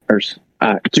year, or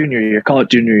junior year, call it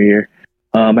junior year.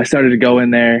 I started to go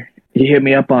in there. He hit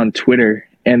me up on Twitter,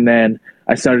 and then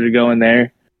I started to go in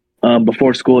there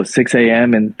before school at 6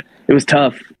 a.m., and it was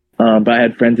tough, but I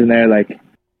had friends in there, like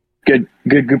good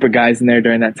group of guys in there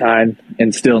during that time,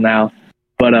 and still now.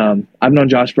 But I've known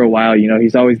Josh for a while.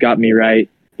 He's always got me right.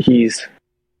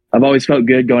 I've always felt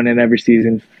good going in every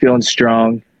season, feeling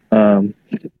strong,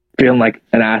 feeling like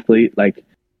an athlete. Like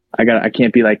I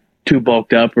can't be like too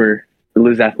bulked up or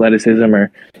lose athleticism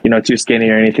or, too skinny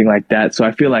or anything like that. So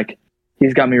I feel like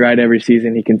he's got me right every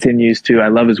season. He continues to. I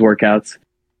love his workouts.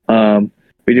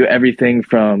 We do everything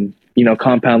from,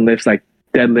 compound lifts like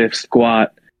deadlift,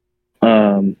 squat,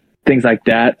 things like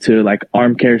that, to like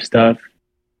arm care stuff.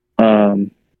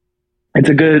 It's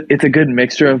a good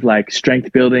mixture of like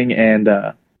strength building and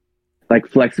like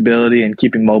flexibility and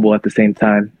keeping mobile at the same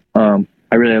time.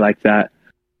 I really like that.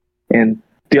 And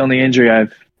the only injury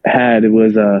I've had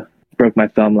was broke my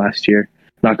thumb last year.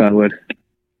 Knock on wood.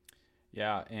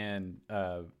 Yeah, and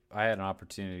I had an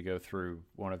opportunity to go through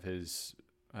one of his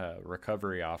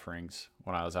recovery offerings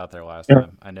when I was out there last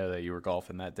time. I know that you were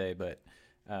golfing that day, but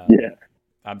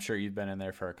I'm sure you've been in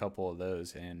there for a couple of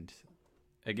those. And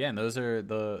again, those are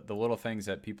the little things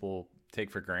that people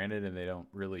take for granted and they don't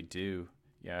really do.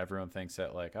 Everyone thinks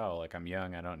that like I'm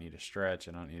young, I don't need to stretch,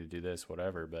 I don't need to do this,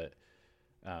 whatever. But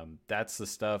that's the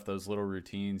stuff, those little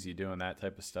routines you do and that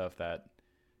type of stuff that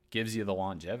gives you the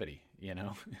longevity,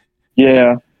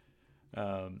 Yeah.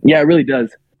 It really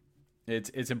does.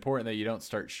 It's important that you don't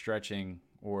start stretching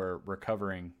or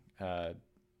recovering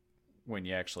when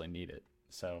you actually need it.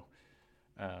 So,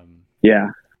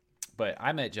 But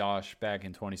I met Josh back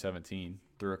in 2017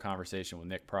 through a conversation with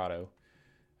Nick Prado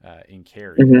in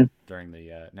Cary during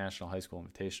the National High School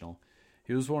Invitational.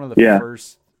 He was one of the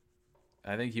first.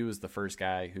 I think he was the first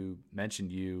guy who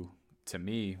mentioned you to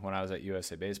me when I was at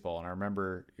USA Baseball, and I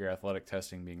remember your athletic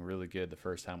testing being really good the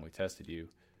first time we tested you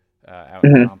out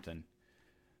in Compton,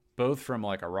 both from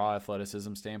like a raw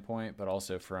athleticism standpoint, but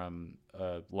also from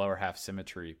a lower half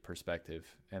symmetry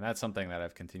perspective. And that's something that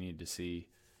I've continued to see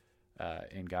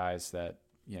in guys that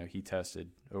he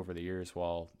tested over the years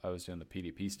while I was doing the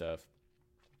PDP stuff.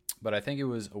 But I think it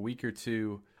was a week or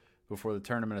two before the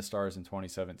Tournament of Stars in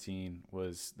 2017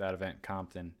 was that event in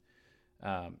Compton.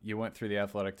 You went through the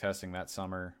athletic testing that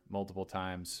summer multiple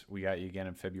times. We got you again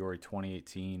in February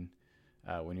 2018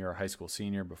 when you were a high school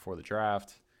senior before the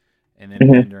draft, and then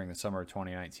again during the summer of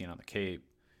 2019 on the Cape,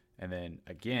 and then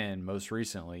again most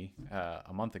recently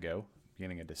a month ago,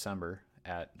 beginning of December,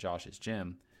 at Josh's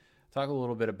gym. Talk a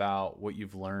little bit about what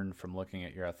you've learned from looking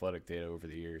at your athletic data over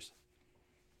the years.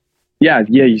 Yeah,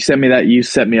 you sent me that. You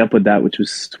set me up with that, which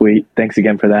was sweet. Thanks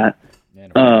again for that. Yeah,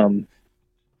 no problem.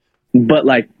 But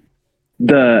like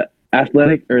the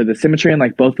athletic or the symmetry in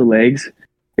like both the legs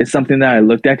is something that I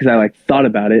looked at because I like thought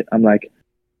about it. I'm like,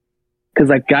 because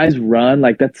like guys run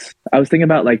like I was thinking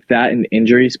about like that and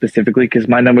injury specifically because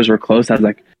my numbers were close. I was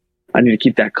like, I need to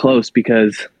keep that close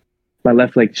because my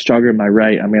left leg is stronger than my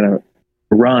right. I'm gonna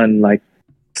run like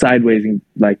sideways and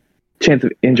like chance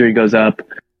of injury goes up.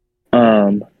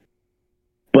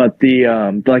 But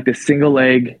the single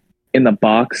leg in the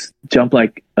box jump,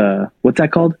 like what's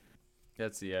that called?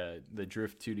 That's the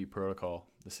drift 2D protocol,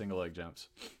 the single leg jumps.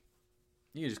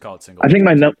 You can just call it single. I think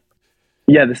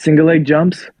the single leg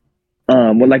jumps.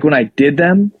 When I did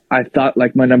them, I thought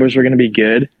like my numbers were gonna be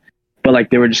good, but like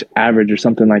they were just average or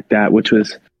something like that, which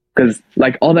was because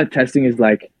like all that testing is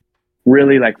like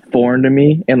really like foreign to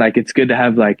me, and like it's good to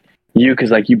have like you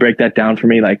because like you break that down for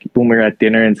me like when we were at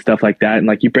dinner and stuff like that, and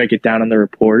like you break it down on the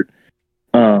report.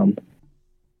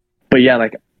 But yeah,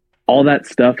 like all that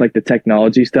stuff, like the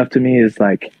technology stuff to me is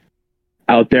like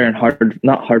out there and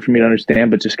not hard for me to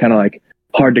understand, but just kind of like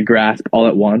hard to grasp all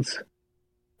at once.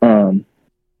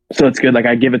 So it's good. Like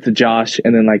I give it to Josh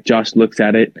and then like Josh looks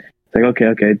at it. It's like,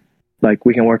 okay. Like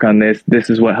we can work on this. This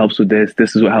is what helps with this.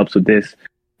 This is what helps with this.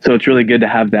 So it's really good to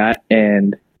have that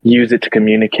and use it to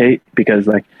communicate, because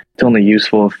like it's only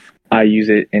useful if I use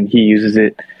it and he uses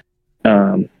it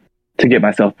to get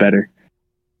myself better.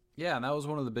 Yeah, and that was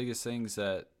one of the biggest things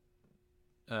that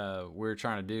we were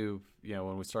trying to do,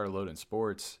 when we started Loden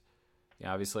Sports.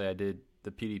 Obviously I did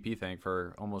the PDP thing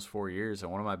for almost 4 years,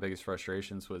 and one of my biggest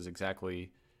frustrations was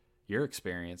exactly your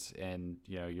experience. And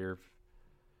you're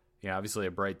obviously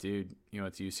a bright dude. You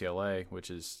went to UCLA, which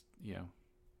is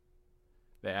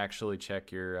they actually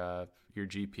check your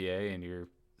GPA and your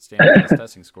standardized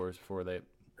testing scores before they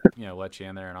let you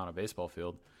in there and on a baseball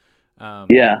field.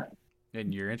 Yeah.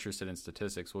 And you're interested in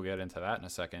statistics. We'll get into that in a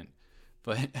second.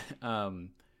 But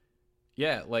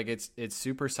yeah, like it's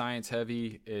super science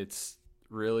heavy. It's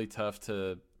really tough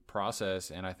to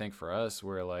process. And I think for us,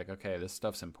 we're like, okay, this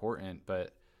stuff's important,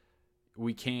 but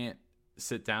we can't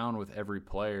sit down with every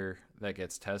player that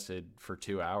gets tested for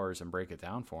 2 hours and break it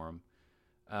down for them.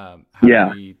 How do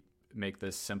we make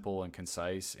this simple and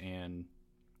concise? And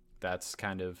that's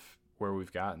kind of where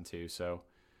we've gotten to. So,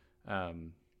 I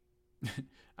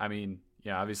mean,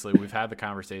 obviously we've had the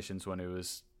conversations when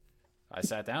I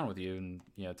sat down with you and,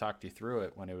 talked you through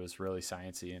it when it was really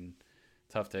sciencey and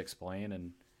tough to explain,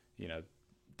 and,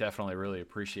 definitely really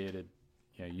appreciated,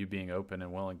 you being open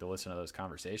and willing to listen to those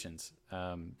conversations.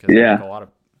 Cause I think a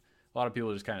lot of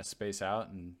people just kind of space out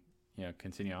and,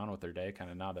 continue on with their day, kind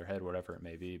of nod their head, whatever it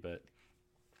may be. But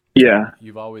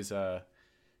you've always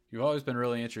been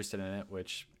really interested in it,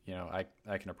 which,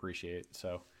 I can appreciate.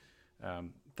 So,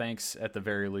 thanks at the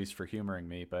very least for humoring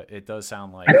me, but it does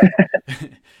sound like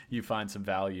you find some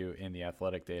value in the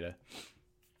athletic data.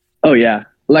 Oh yeah.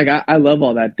 Like I love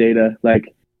all that data.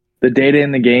 Like the data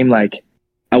in the game, like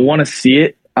I want to see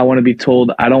it. I want to be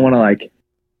told. I don't want to like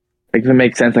if it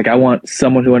makes sense. Like I want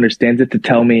someone who understands it to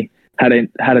tell me how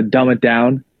to dumb it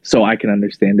down so I can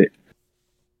understand it.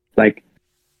 Like,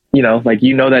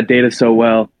 that data so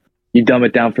well, you dumb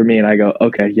it down for me and I go,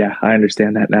 okay, yeah, I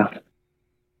understand that now.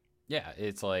 Yeah,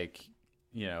 it's like,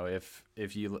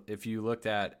 if you looked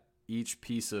at each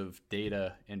piece of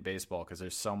data in baseball, because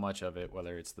there's so much of it,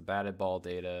 whether it's the batted ball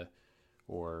data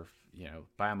or,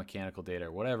 biomechanical data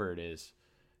or whatever it is,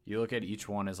 you look at each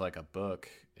one as like a book.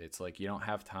 It's like you don't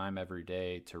have time every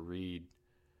day to read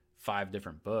 5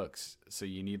 different books. So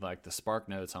you need like the spark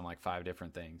notes on like 5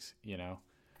 different things, Yeah,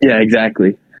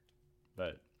 exactly.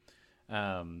 But,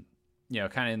 kind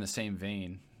of in the same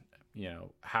vein,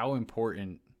 how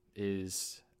important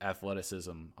is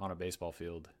athleticism on a baseball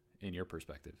field in your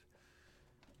perspective?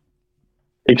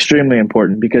 Extremely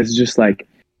important, because just like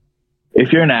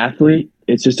if you're an athlete,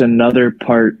 it's just another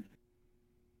part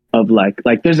of like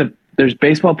there's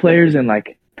baseball players and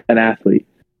like an athlete.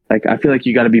 Like I feel like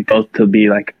you got to be both to be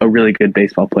like a really good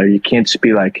baseball player. You can't just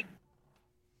be like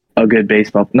a good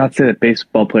baseball. Not to say that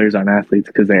baseball players aren't athletes,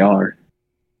 because they are.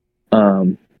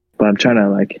 But I'm trying to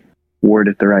like word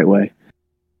it the right way.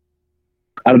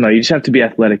 I don't know. You just have to be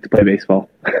athletic to play baseball.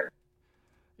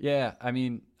 Yeah, I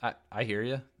mean, I hear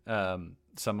you.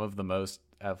 Some of the most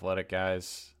athletic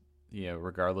guys,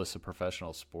 regardless of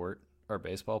professional sport, are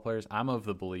baseball players. I'm of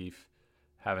the belief,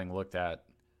 having looked at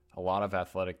a lot of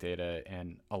athletic data,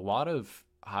 and a lot of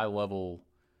high-level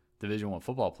Division I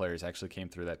football players actually came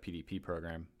through that PDP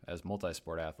program as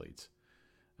multi-sport athletes.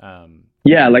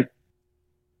 Sorry,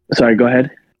 go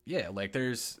ahead. Yeah, like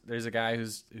there's a guy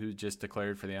who just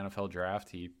declared for the NFL draft.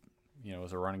 He,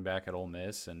 was a running back at Ole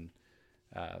Miss, and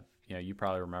you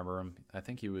probably remember him. I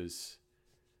think he was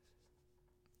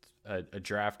a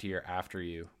draft year after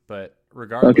you, but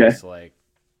regardless, like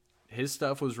his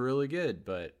stuff was really good.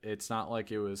 But it's not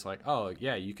like it was like, oh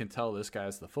yeah, you can tell this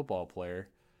guy's the football player.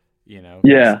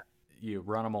 Yeah. You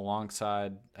run him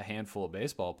alongside a handful of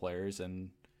baseball players, and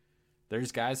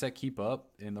there's guys that keep up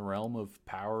in the realm of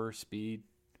power, speed,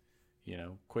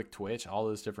 quick twitch, all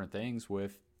those different things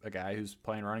with a guy who's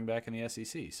playing running back in the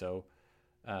SEC. So,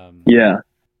 yeah,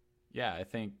 I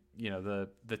think,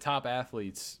 the top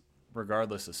athletes,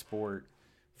 regardless of sport,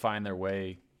 find their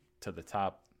way to the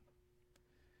top,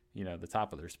 the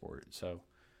top of their sport. So,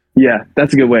 yeah,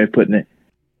 that's a good way of putting it.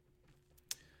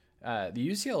 The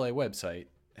UCLA website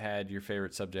had your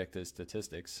favorite subject as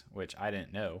statistics, which I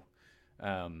didn't know.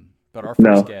 But our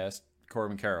first guest,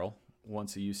 Corbin Carroll,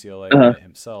 once a UCLA commit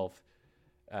himself,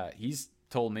 he's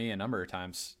told me a number of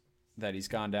times that he's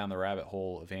gone down the rabbit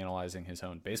hole of analyzing his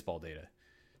own baseball data.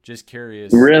 Just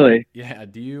curious. Really? Yeah.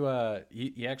 Do you?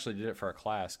 He actually did it for a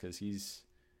class because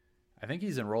I think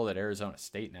he's enrolled at Arizona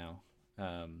State now.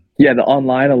 Yeah, the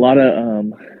online, a lot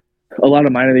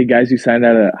of minor league guys who signed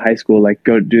out of high school like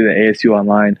go do the ASU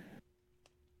online.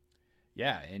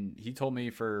 Yeah, and he told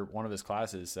me for one of his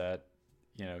classes that,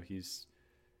 he's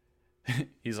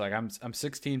he's like, I'm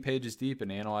 16 pages deep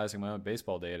in analyzing my own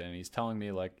baseball data, and he's telling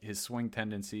me like his swing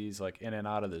tendencies, like in and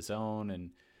out of the zone, and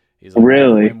he's like, I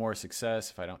have way Really? more success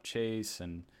if I don't chase,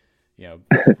 and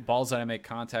balls that I make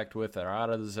contact with that are out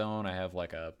of the zone, I have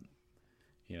like a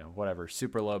whatever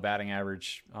super low batting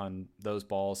average on those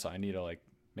balls, so I need to like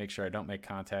make sure I don't make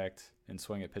contact and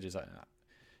swing at pitches,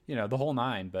 the whole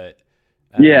nine. But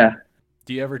Yeah.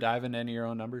 do you ever dive into any of your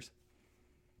own numbers?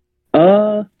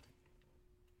 Uh,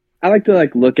 I like to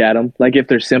like look at them, like if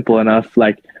they're simple enough,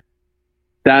 like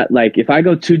that. Like if I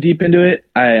go too deep into it,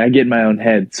 I get in my own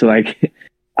head. So like,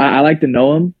 I like to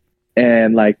know them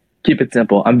and like keep it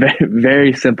simple. I'm very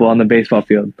very simple on the baseball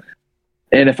field,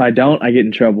 and if I don't, I get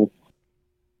in trouble.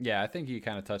 Yeah, I think you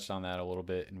kind of touched on that a little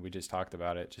bit, and we just talked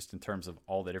about it just in terms of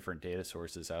all the different data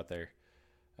sources out there,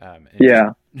 and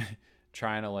Yeah. just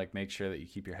trying to like make sure that you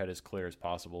keep your head as clear as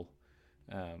possible.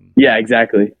 Yeah.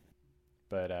 Exactly.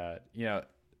 But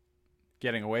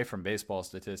getting away from baseball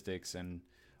statistics and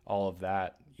all of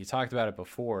that, you talked about it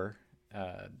before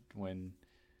when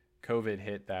COVID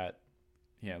hit. That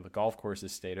the golf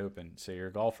courses stayed open. So you're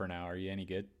a golfer now. Are you any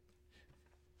good?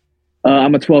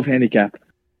 I'm a 12 handicap,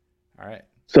 All right.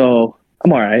 so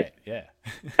I'm all right. Yeah.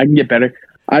 I can get better.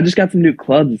 I just got some new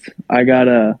clubs. I got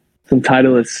some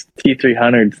Titleist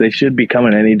T300s. They should be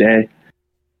coming any day.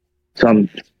 So I'm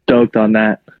stoked on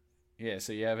that. Yeah.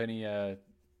 So you have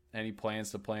any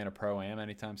plans to play in a pro-am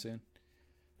anytime soon?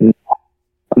 I'm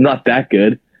not that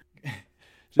good.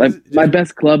 My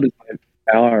best club is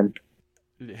my arm.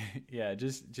 Yeah,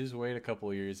 just wait a couple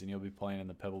of years and you'll be playing in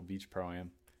the Pebble Beach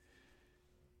Pro-Am.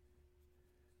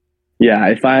 Yeah,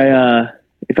 if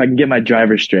I can get my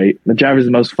driver straight. The driver's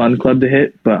the most fun club to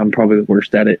hit, but I'm probably the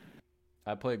worst at it.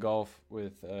 I play golf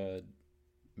with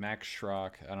Max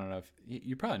Schrock. I don't know if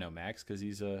you probably know Max because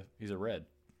he's a Red.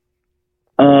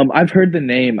 I've heard the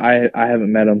name. I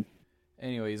haven't met him.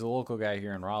 Anyway, he's a local guy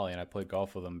here in Raleigh, and I played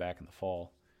golf with him back in the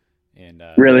fall. And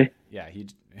Really? yeah, he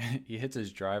hits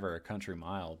his driver a country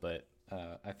mile, but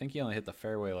I think he only hit the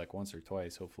fairway like once or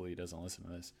twice. Hopefully, he doesn't listen to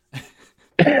this.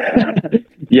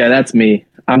 Yeah, that's me.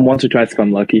 I'm once or twice if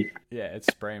I'm lucky. Yeah, it's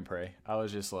spray and pray. I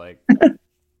was just like,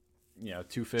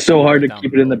 250. So hard to down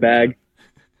keep the it in the middle of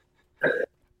bag.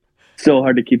 So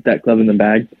hard to keep that club in the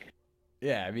bag.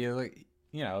 Yeah, I mean, like,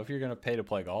 if you're gonna pay to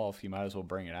play golf, you might as well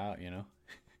bring it out.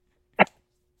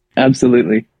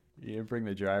 Absolutely. You bring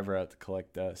the driver out to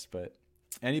collect dust. But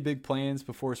any big plans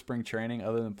before spring training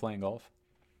other than playing golf?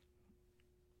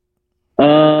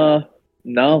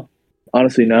 No.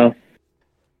 Honestly, no.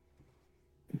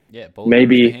 Yeah, bulletproof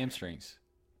Maybe the hamstrings.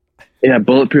 Yeah,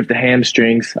 bulletproof the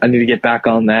hamstrings. I need to get back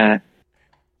on that.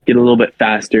 Get a little bit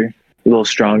faster, a little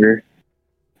stronger.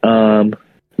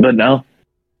 But no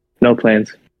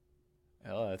plans.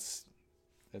 Well, that's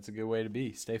a good way to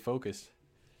be. Stay focused.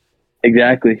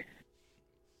 Exactly.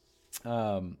 I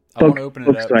want to open it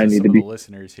up to some of the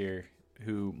listeners here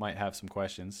who might have some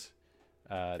questions.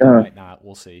 They might not.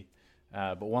 We'll see.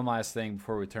 But one last thing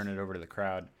before we turn it over to the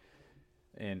crowd.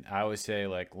 And I always say,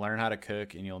 like, learn how to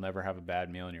cook and you'll never have a bad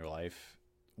meal in your life.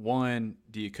 One,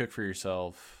 do you cook for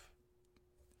yourself?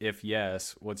 If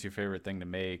yes, what's your favorite thing to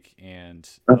make? And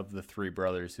of the three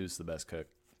brothers, who's the best cook?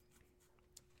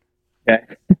 Okay.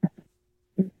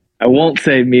 I won't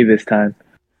say me this time.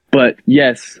 But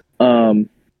yes,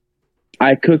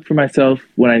 I cook for myself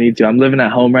when I need to. I'm living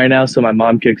at home right now, so my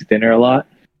mom cooks dinner a lot.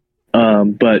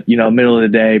 But, middle of the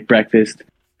day, breakfast,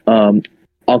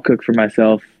 I'll cook for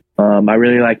myself. I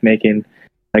really like making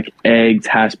like eggs,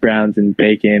 hash browns, and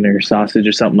bacon or sausage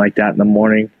or something like that in the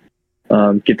morning.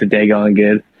 Get the day going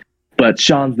good. But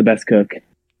Sean's the best cook.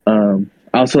 I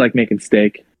also like making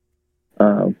steak.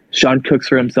 Sean cooks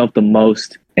for himself the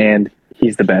most, and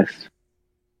he's the best.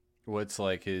 What's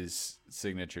like his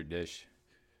signature dish?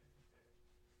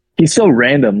 He's so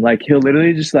random. Like he'll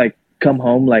literally just like come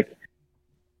home like,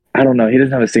 I don't know. He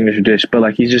doesn't have a signature dish, but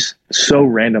like he's just so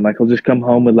random. Like he'll just come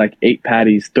home with like 8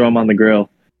 patties, throw them on the grill.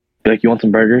 Be like, you want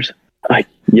some burgers? Like,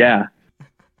 yeah.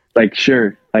 Like,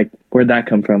 sure. Like, where'd that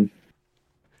come from?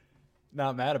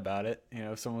 Not mad about it.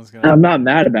 If someone's gonna. I'm not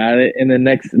mad about it. And then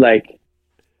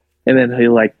and then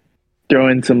he'll like throw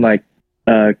in some like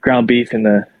ground beef on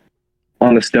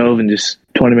the stove, and just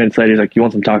 20 minutes later he's like, you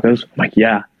want some tacos? I'm like,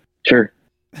 yeah, sure.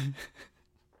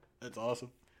 That's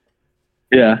awesome.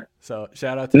 Yeah. So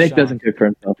shout out to Nick Sean. doesn't cook for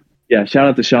himself. Yeah, shout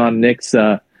out to Sean. Nick's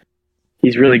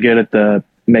He's really good at the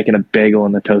making a bagel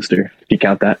in the toaster, if you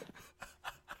count that.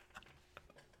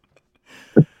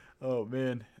 Oh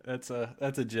man, that's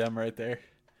a gem right there.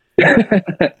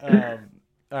 All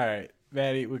right,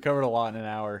 Maddie, we covered a lot in an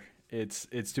hour. It's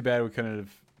too bad we couldn't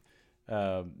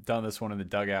have done this one in the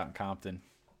dugout in Compton.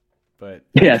 But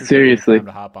thanks Yeah, for taking the seriously. time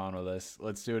to hop on with us.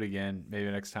 Let's do it again. Maybe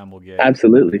next time we'll get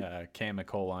Absolutely. Cam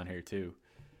McCole on here too.